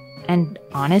 And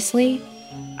honestly,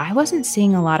 I wasn't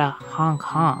seeing a lot of honk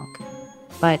honk,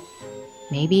 but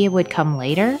maybe it would come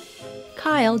later?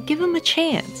 Kyle, give him a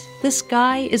chance. This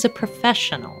guy is a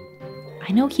professional.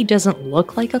 I know he doesn't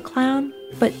look like a clown,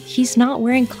 but he's not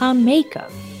wearing clown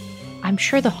makeup. I'm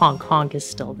sure the honk honk is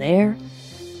still there.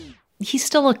 He's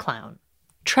still a clown.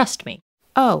 Trust me.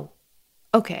 Oh,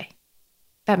 okay.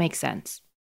 That makes sense.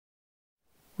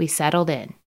 We settled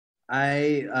in.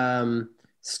 I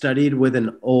studied with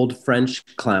an old French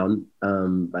clown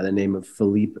by the name of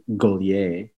Philippe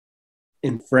Gaulier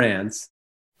in France.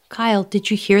 Kyle,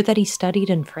 did you hear that he studied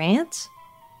in France?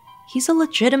 He's a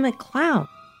legitimate clown.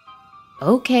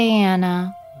 Okay,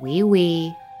 Anna.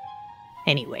 Oui.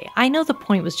 Anyway, I know the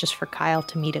point was just for Kyle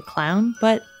to meet a clown,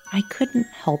 but I couldn't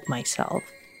help myself.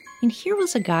 And here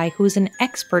was a guy who was an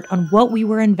expert on what we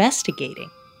were investigating.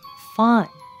 Fun.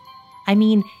 I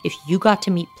mean, if you got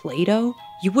to meet Plato,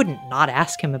 you wouldn't not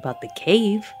ask him about the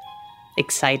cave.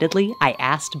 Excitedly, I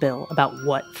asked Bill about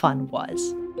what fun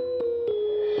was.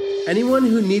 Anyone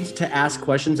who needs to ask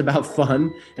questions about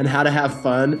fun and how to have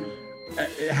fun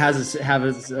has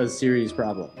a serious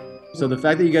problem. So the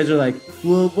fact that you guys are like,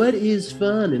 well, what is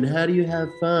fun and how do you have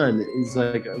fun is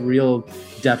like a real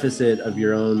deficit of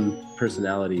your own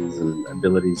personalities and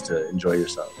abilities to enjoy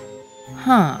yourself.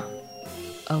 Huh.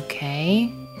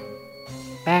 Okay.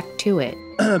 Back to it.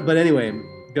 But anyway,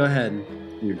 go ahead.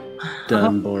 Your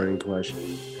dumb, boring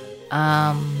question.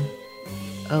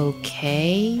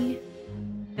 Okay.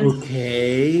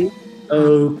 Okay.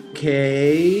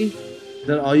 Is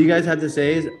that all you guys had to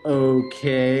say is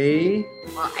okay?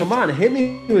 Come on, hit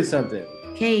me with something.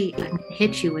 Okay, I can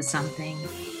hit you with something.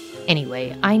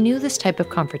 Anyway, I knew this type of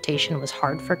confrontation was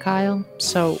hard for Kyle,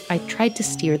 so I tried to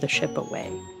steer the ship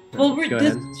away. Well,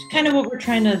 this is kind of what we're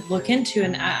trying to look into,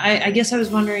 and I guess I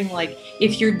was wondering, like,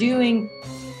 if you're doing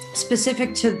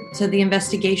specific to the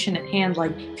investigation at hand,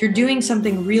 like, if you're doing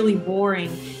something really boring,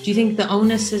 do you think the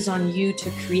onus is on you to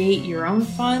create your own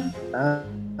fun?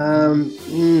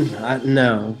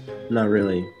 No, not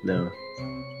really, no.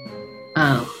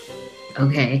 Oh,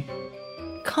 okay.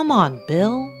 Come on,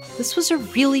 Bill. This was a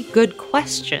really good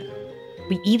question.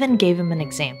 We even gave him an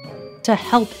example to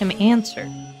help him answer.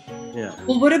 Yeah.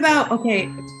 Well, what about,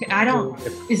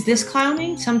 is this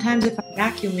clowning? Sometimes if I'm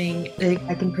vacuuming,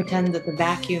 I can pretend that the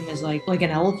vacuum is like an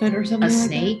elephant or something. A like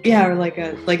snake? That. Yeah, or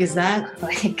is that?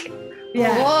 Like,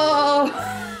 yeah. whoa!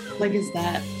 Like, is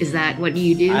that what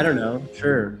you do? I don't know,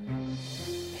 sure.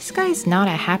 This guy's not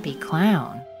a happy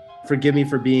clown. Forgive me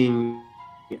for being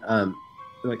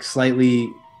like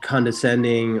slightly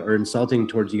condescending or insulting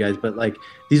towards you guys, but like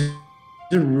these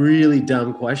are really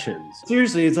dumb questions.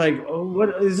 Seriously, it's like,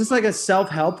 what is this, like a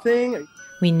self-help thing?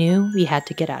 We knew we had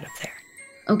to get out of there.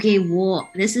 Okay, well,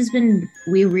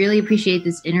 we really appreciate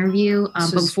this interview.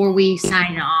 But before we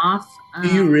sign off, do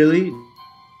you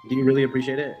really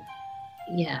appreciate it?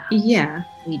 Yeah,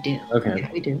 we do. Okay,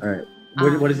 we do. All right.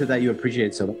 What is it that you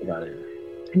appreciate so much about it?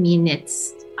 I mean,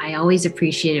 I always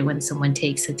appreciate it when someone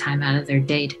takes the time out of their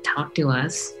day to talk to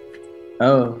us.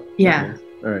 Oh. Yeah. Okay.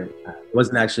 All right. It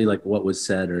wasn't actually like what was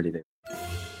said or anything.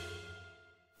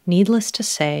 Needless to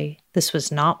say, this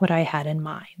was not what I had in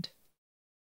mind.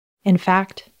 In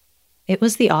fact, it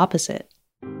was the opposite.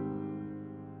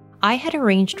 I had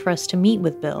arranged for us to meet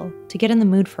with Bill to get in the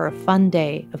mood for a fun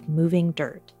day of moving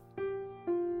dirt.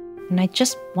 And I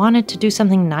just wanted to do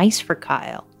something nice for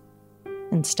Kyle.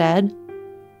 Instead,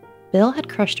 Bill had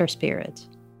crushed our spirits.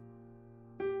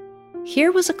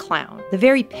 Here was a clown, the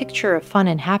very picture of fun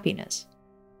and happiness.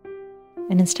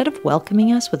 And instead of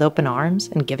welcoming us with open arms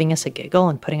and giving us a giggle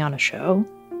and putting on a show,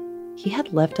 he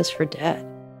had left us for dead.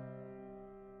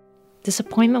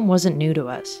 Disappointment wasn't new to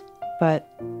us, but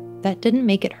that didn't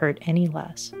make it hurt any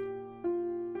less.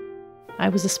 I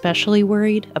was especially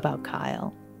worried about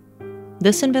Kyle.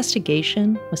 This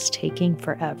investigation was taking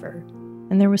forever,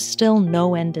 and there was still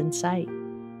no end in sight.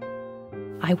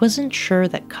 I wasn't sure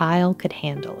that Kyle could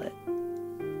handle it.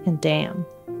 And damn,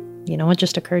 you know what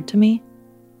just occurred to me?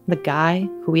 The guy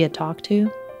who we had talked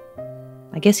to,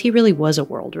 I guess he really was a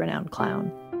world-renowned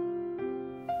clown.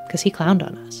 Because he clowned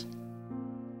on us.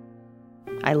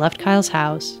 I left Kyle's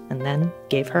house and then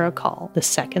gave her a call the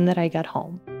second that I got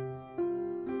home.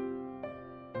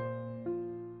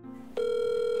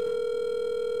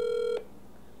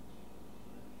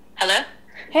 Hello?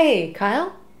 Hey,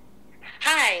 Kyle?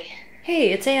 Hi.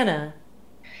 Hey, it's Anna.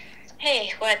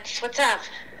 Hey, what's up?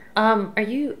 Are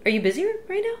you busy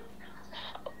right now?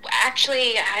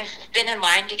 Actually, I've been in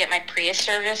line to get my Prius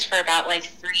service for about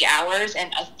 3 hours,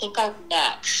 and I think I'm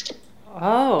next.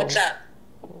 Oh. What's up?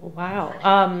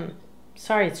 Wow.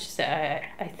 Sorry, it's just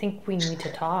I think we need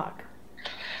to talk.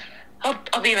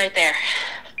 I'll be right there.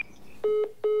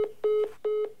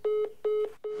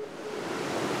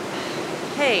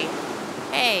 Hey.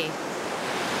 Hey.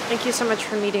 Thank you so much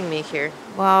for meeting me here.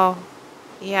 Well,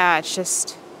 yeah, it's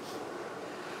just...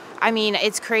 I mean,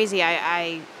 it's crazy.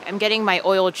 I am getting my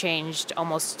oil changed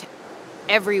almost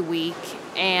every week.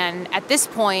 And at this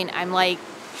point, I'm like,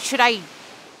 should I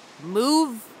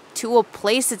move to a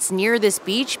place that's near this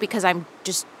beach because I'm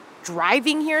just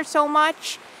driving here so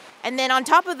much? And then on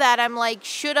top of that, I'm like,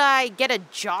 should I get a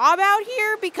job out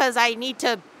here because I need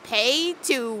to pay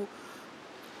to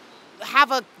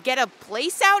get a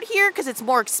place out here because it's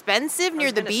more expensive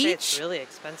near the beach? It's really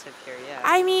expensive here, yeah.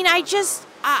 I mean,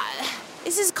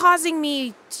 this is causing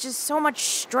me just so much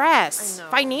stress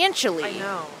financially. I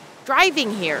know.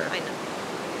 Driving here. I know.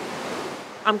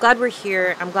 I'm glad we're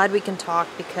here. I'm glad we can talk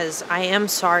because I am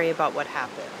sorry about what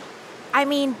happened. I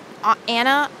mean,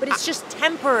 Anna... But it's just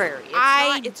temporary.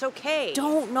 It's okay.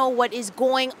 Don't know what is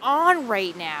going on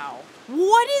right now.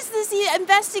 What is this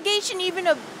investigation even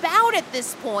about at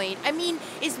this point? I mean,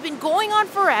 it's been going on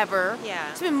forever.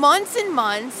 Yeah. It's been months and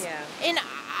months. Yeah. And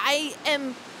I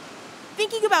am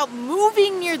thinking about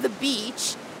moving near the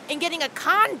beach and getting a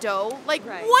condo.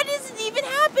 What is even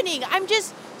happening? I'm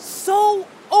just so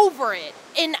over it.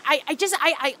 And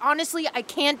I honestly, I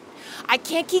can't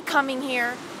keep coming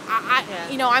here.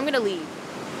 I'm going to leave.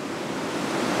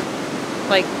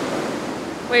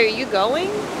 Where are you going?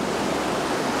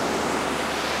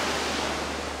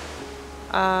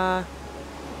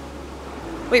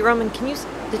 Wait, Roman,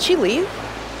 did she leave?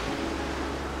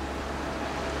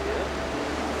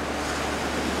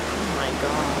 Oh my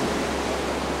god.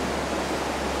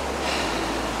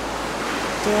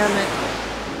 Damn it.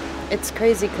 It's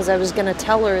crazy because I was gonna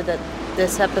tell her that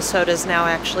this episode is now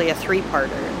actually a 3-parter.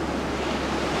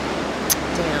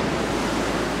 Damn.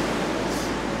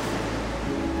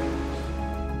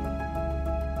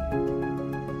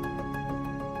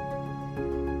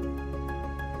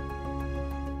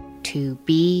 To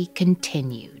be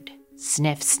continued.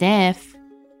 Sniff, sniff.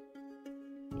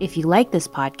 If you like this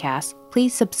podcast,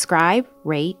 please subscribe,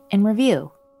 rate, and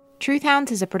review. Truth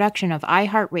Hounds is a production of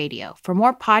iHeartRadio. For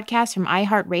more podcasts from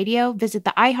iHeartRadio, visit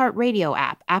the iHeartRadio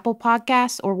app, Apple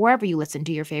Podcasts, or wherever you listen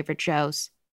to your favorite shows.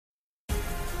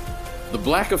 The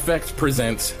Black Effect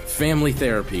presents Family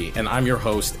Therapy, and I'm your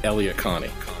host, Elliot Connie.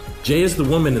 Jay is the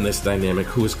woman in this dynamic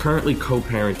who is currently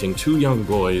co-parenting 2 young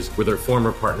boys with her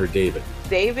former partner, David.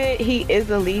 David, he is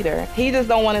a leader. He just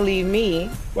don't want to leave me.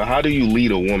 But how do you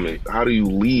lead a woman? How do you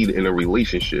lead in a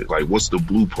relationship? What's the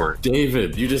blueprint?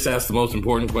 David, you just asked the most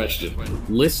important question.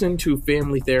 Listen to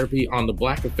Family Therapy on the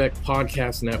Black Effect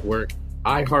Podcast Network,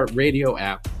 iHeartRadio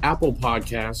app, Apple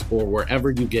Podcasts, or wherever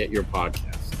you get your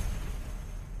podcasts.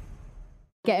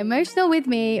 Get emotional with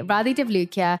me, Radhi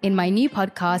Devlukia, in my new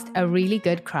podcast, A Really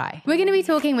Good Cry. We're going to be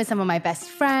talking with some of my best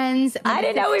friends. I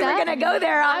didn't know we were going to go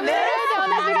there on this.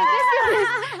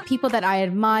 People that I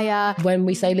admire. When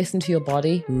we say listen to your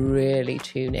body, really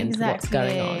tune into what's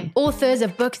going on. Authors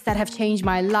of books that have changed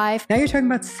my life. Now you're talking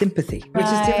about sympathy, which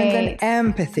is different than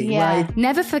empathy, right?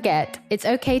 Never forget, it's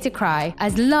okay to cry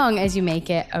as long as you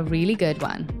make it a really good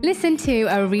one. Listen to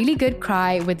A Really Good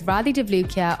Cry with Radhi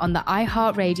Devlukia on the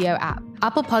iHeartRadio app,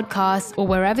 Apple Podcasts, or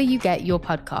wherever you get your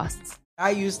podcasts.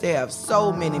 I used to have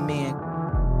so many men.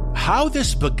 How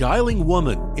this beguiling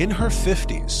woman in her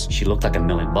 50s, she looked like $1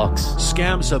 million,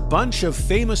 scams a bunch of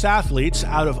famous athletes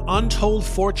out of untold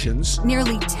fortunes.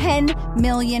 Nearly $10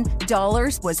 million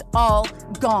was all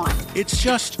gone. It's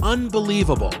just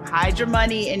unbelievable. Hide your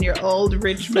money in your old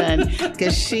rich man,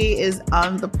 because she is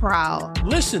on the prowl.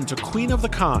 Listen to Queen of the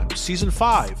Con, Season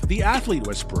 5, The Athlete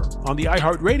Whisperer, on the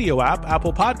iHeartRadio app,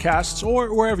 Apple Podcasts,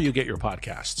 or wherever you get your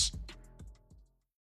podcasts.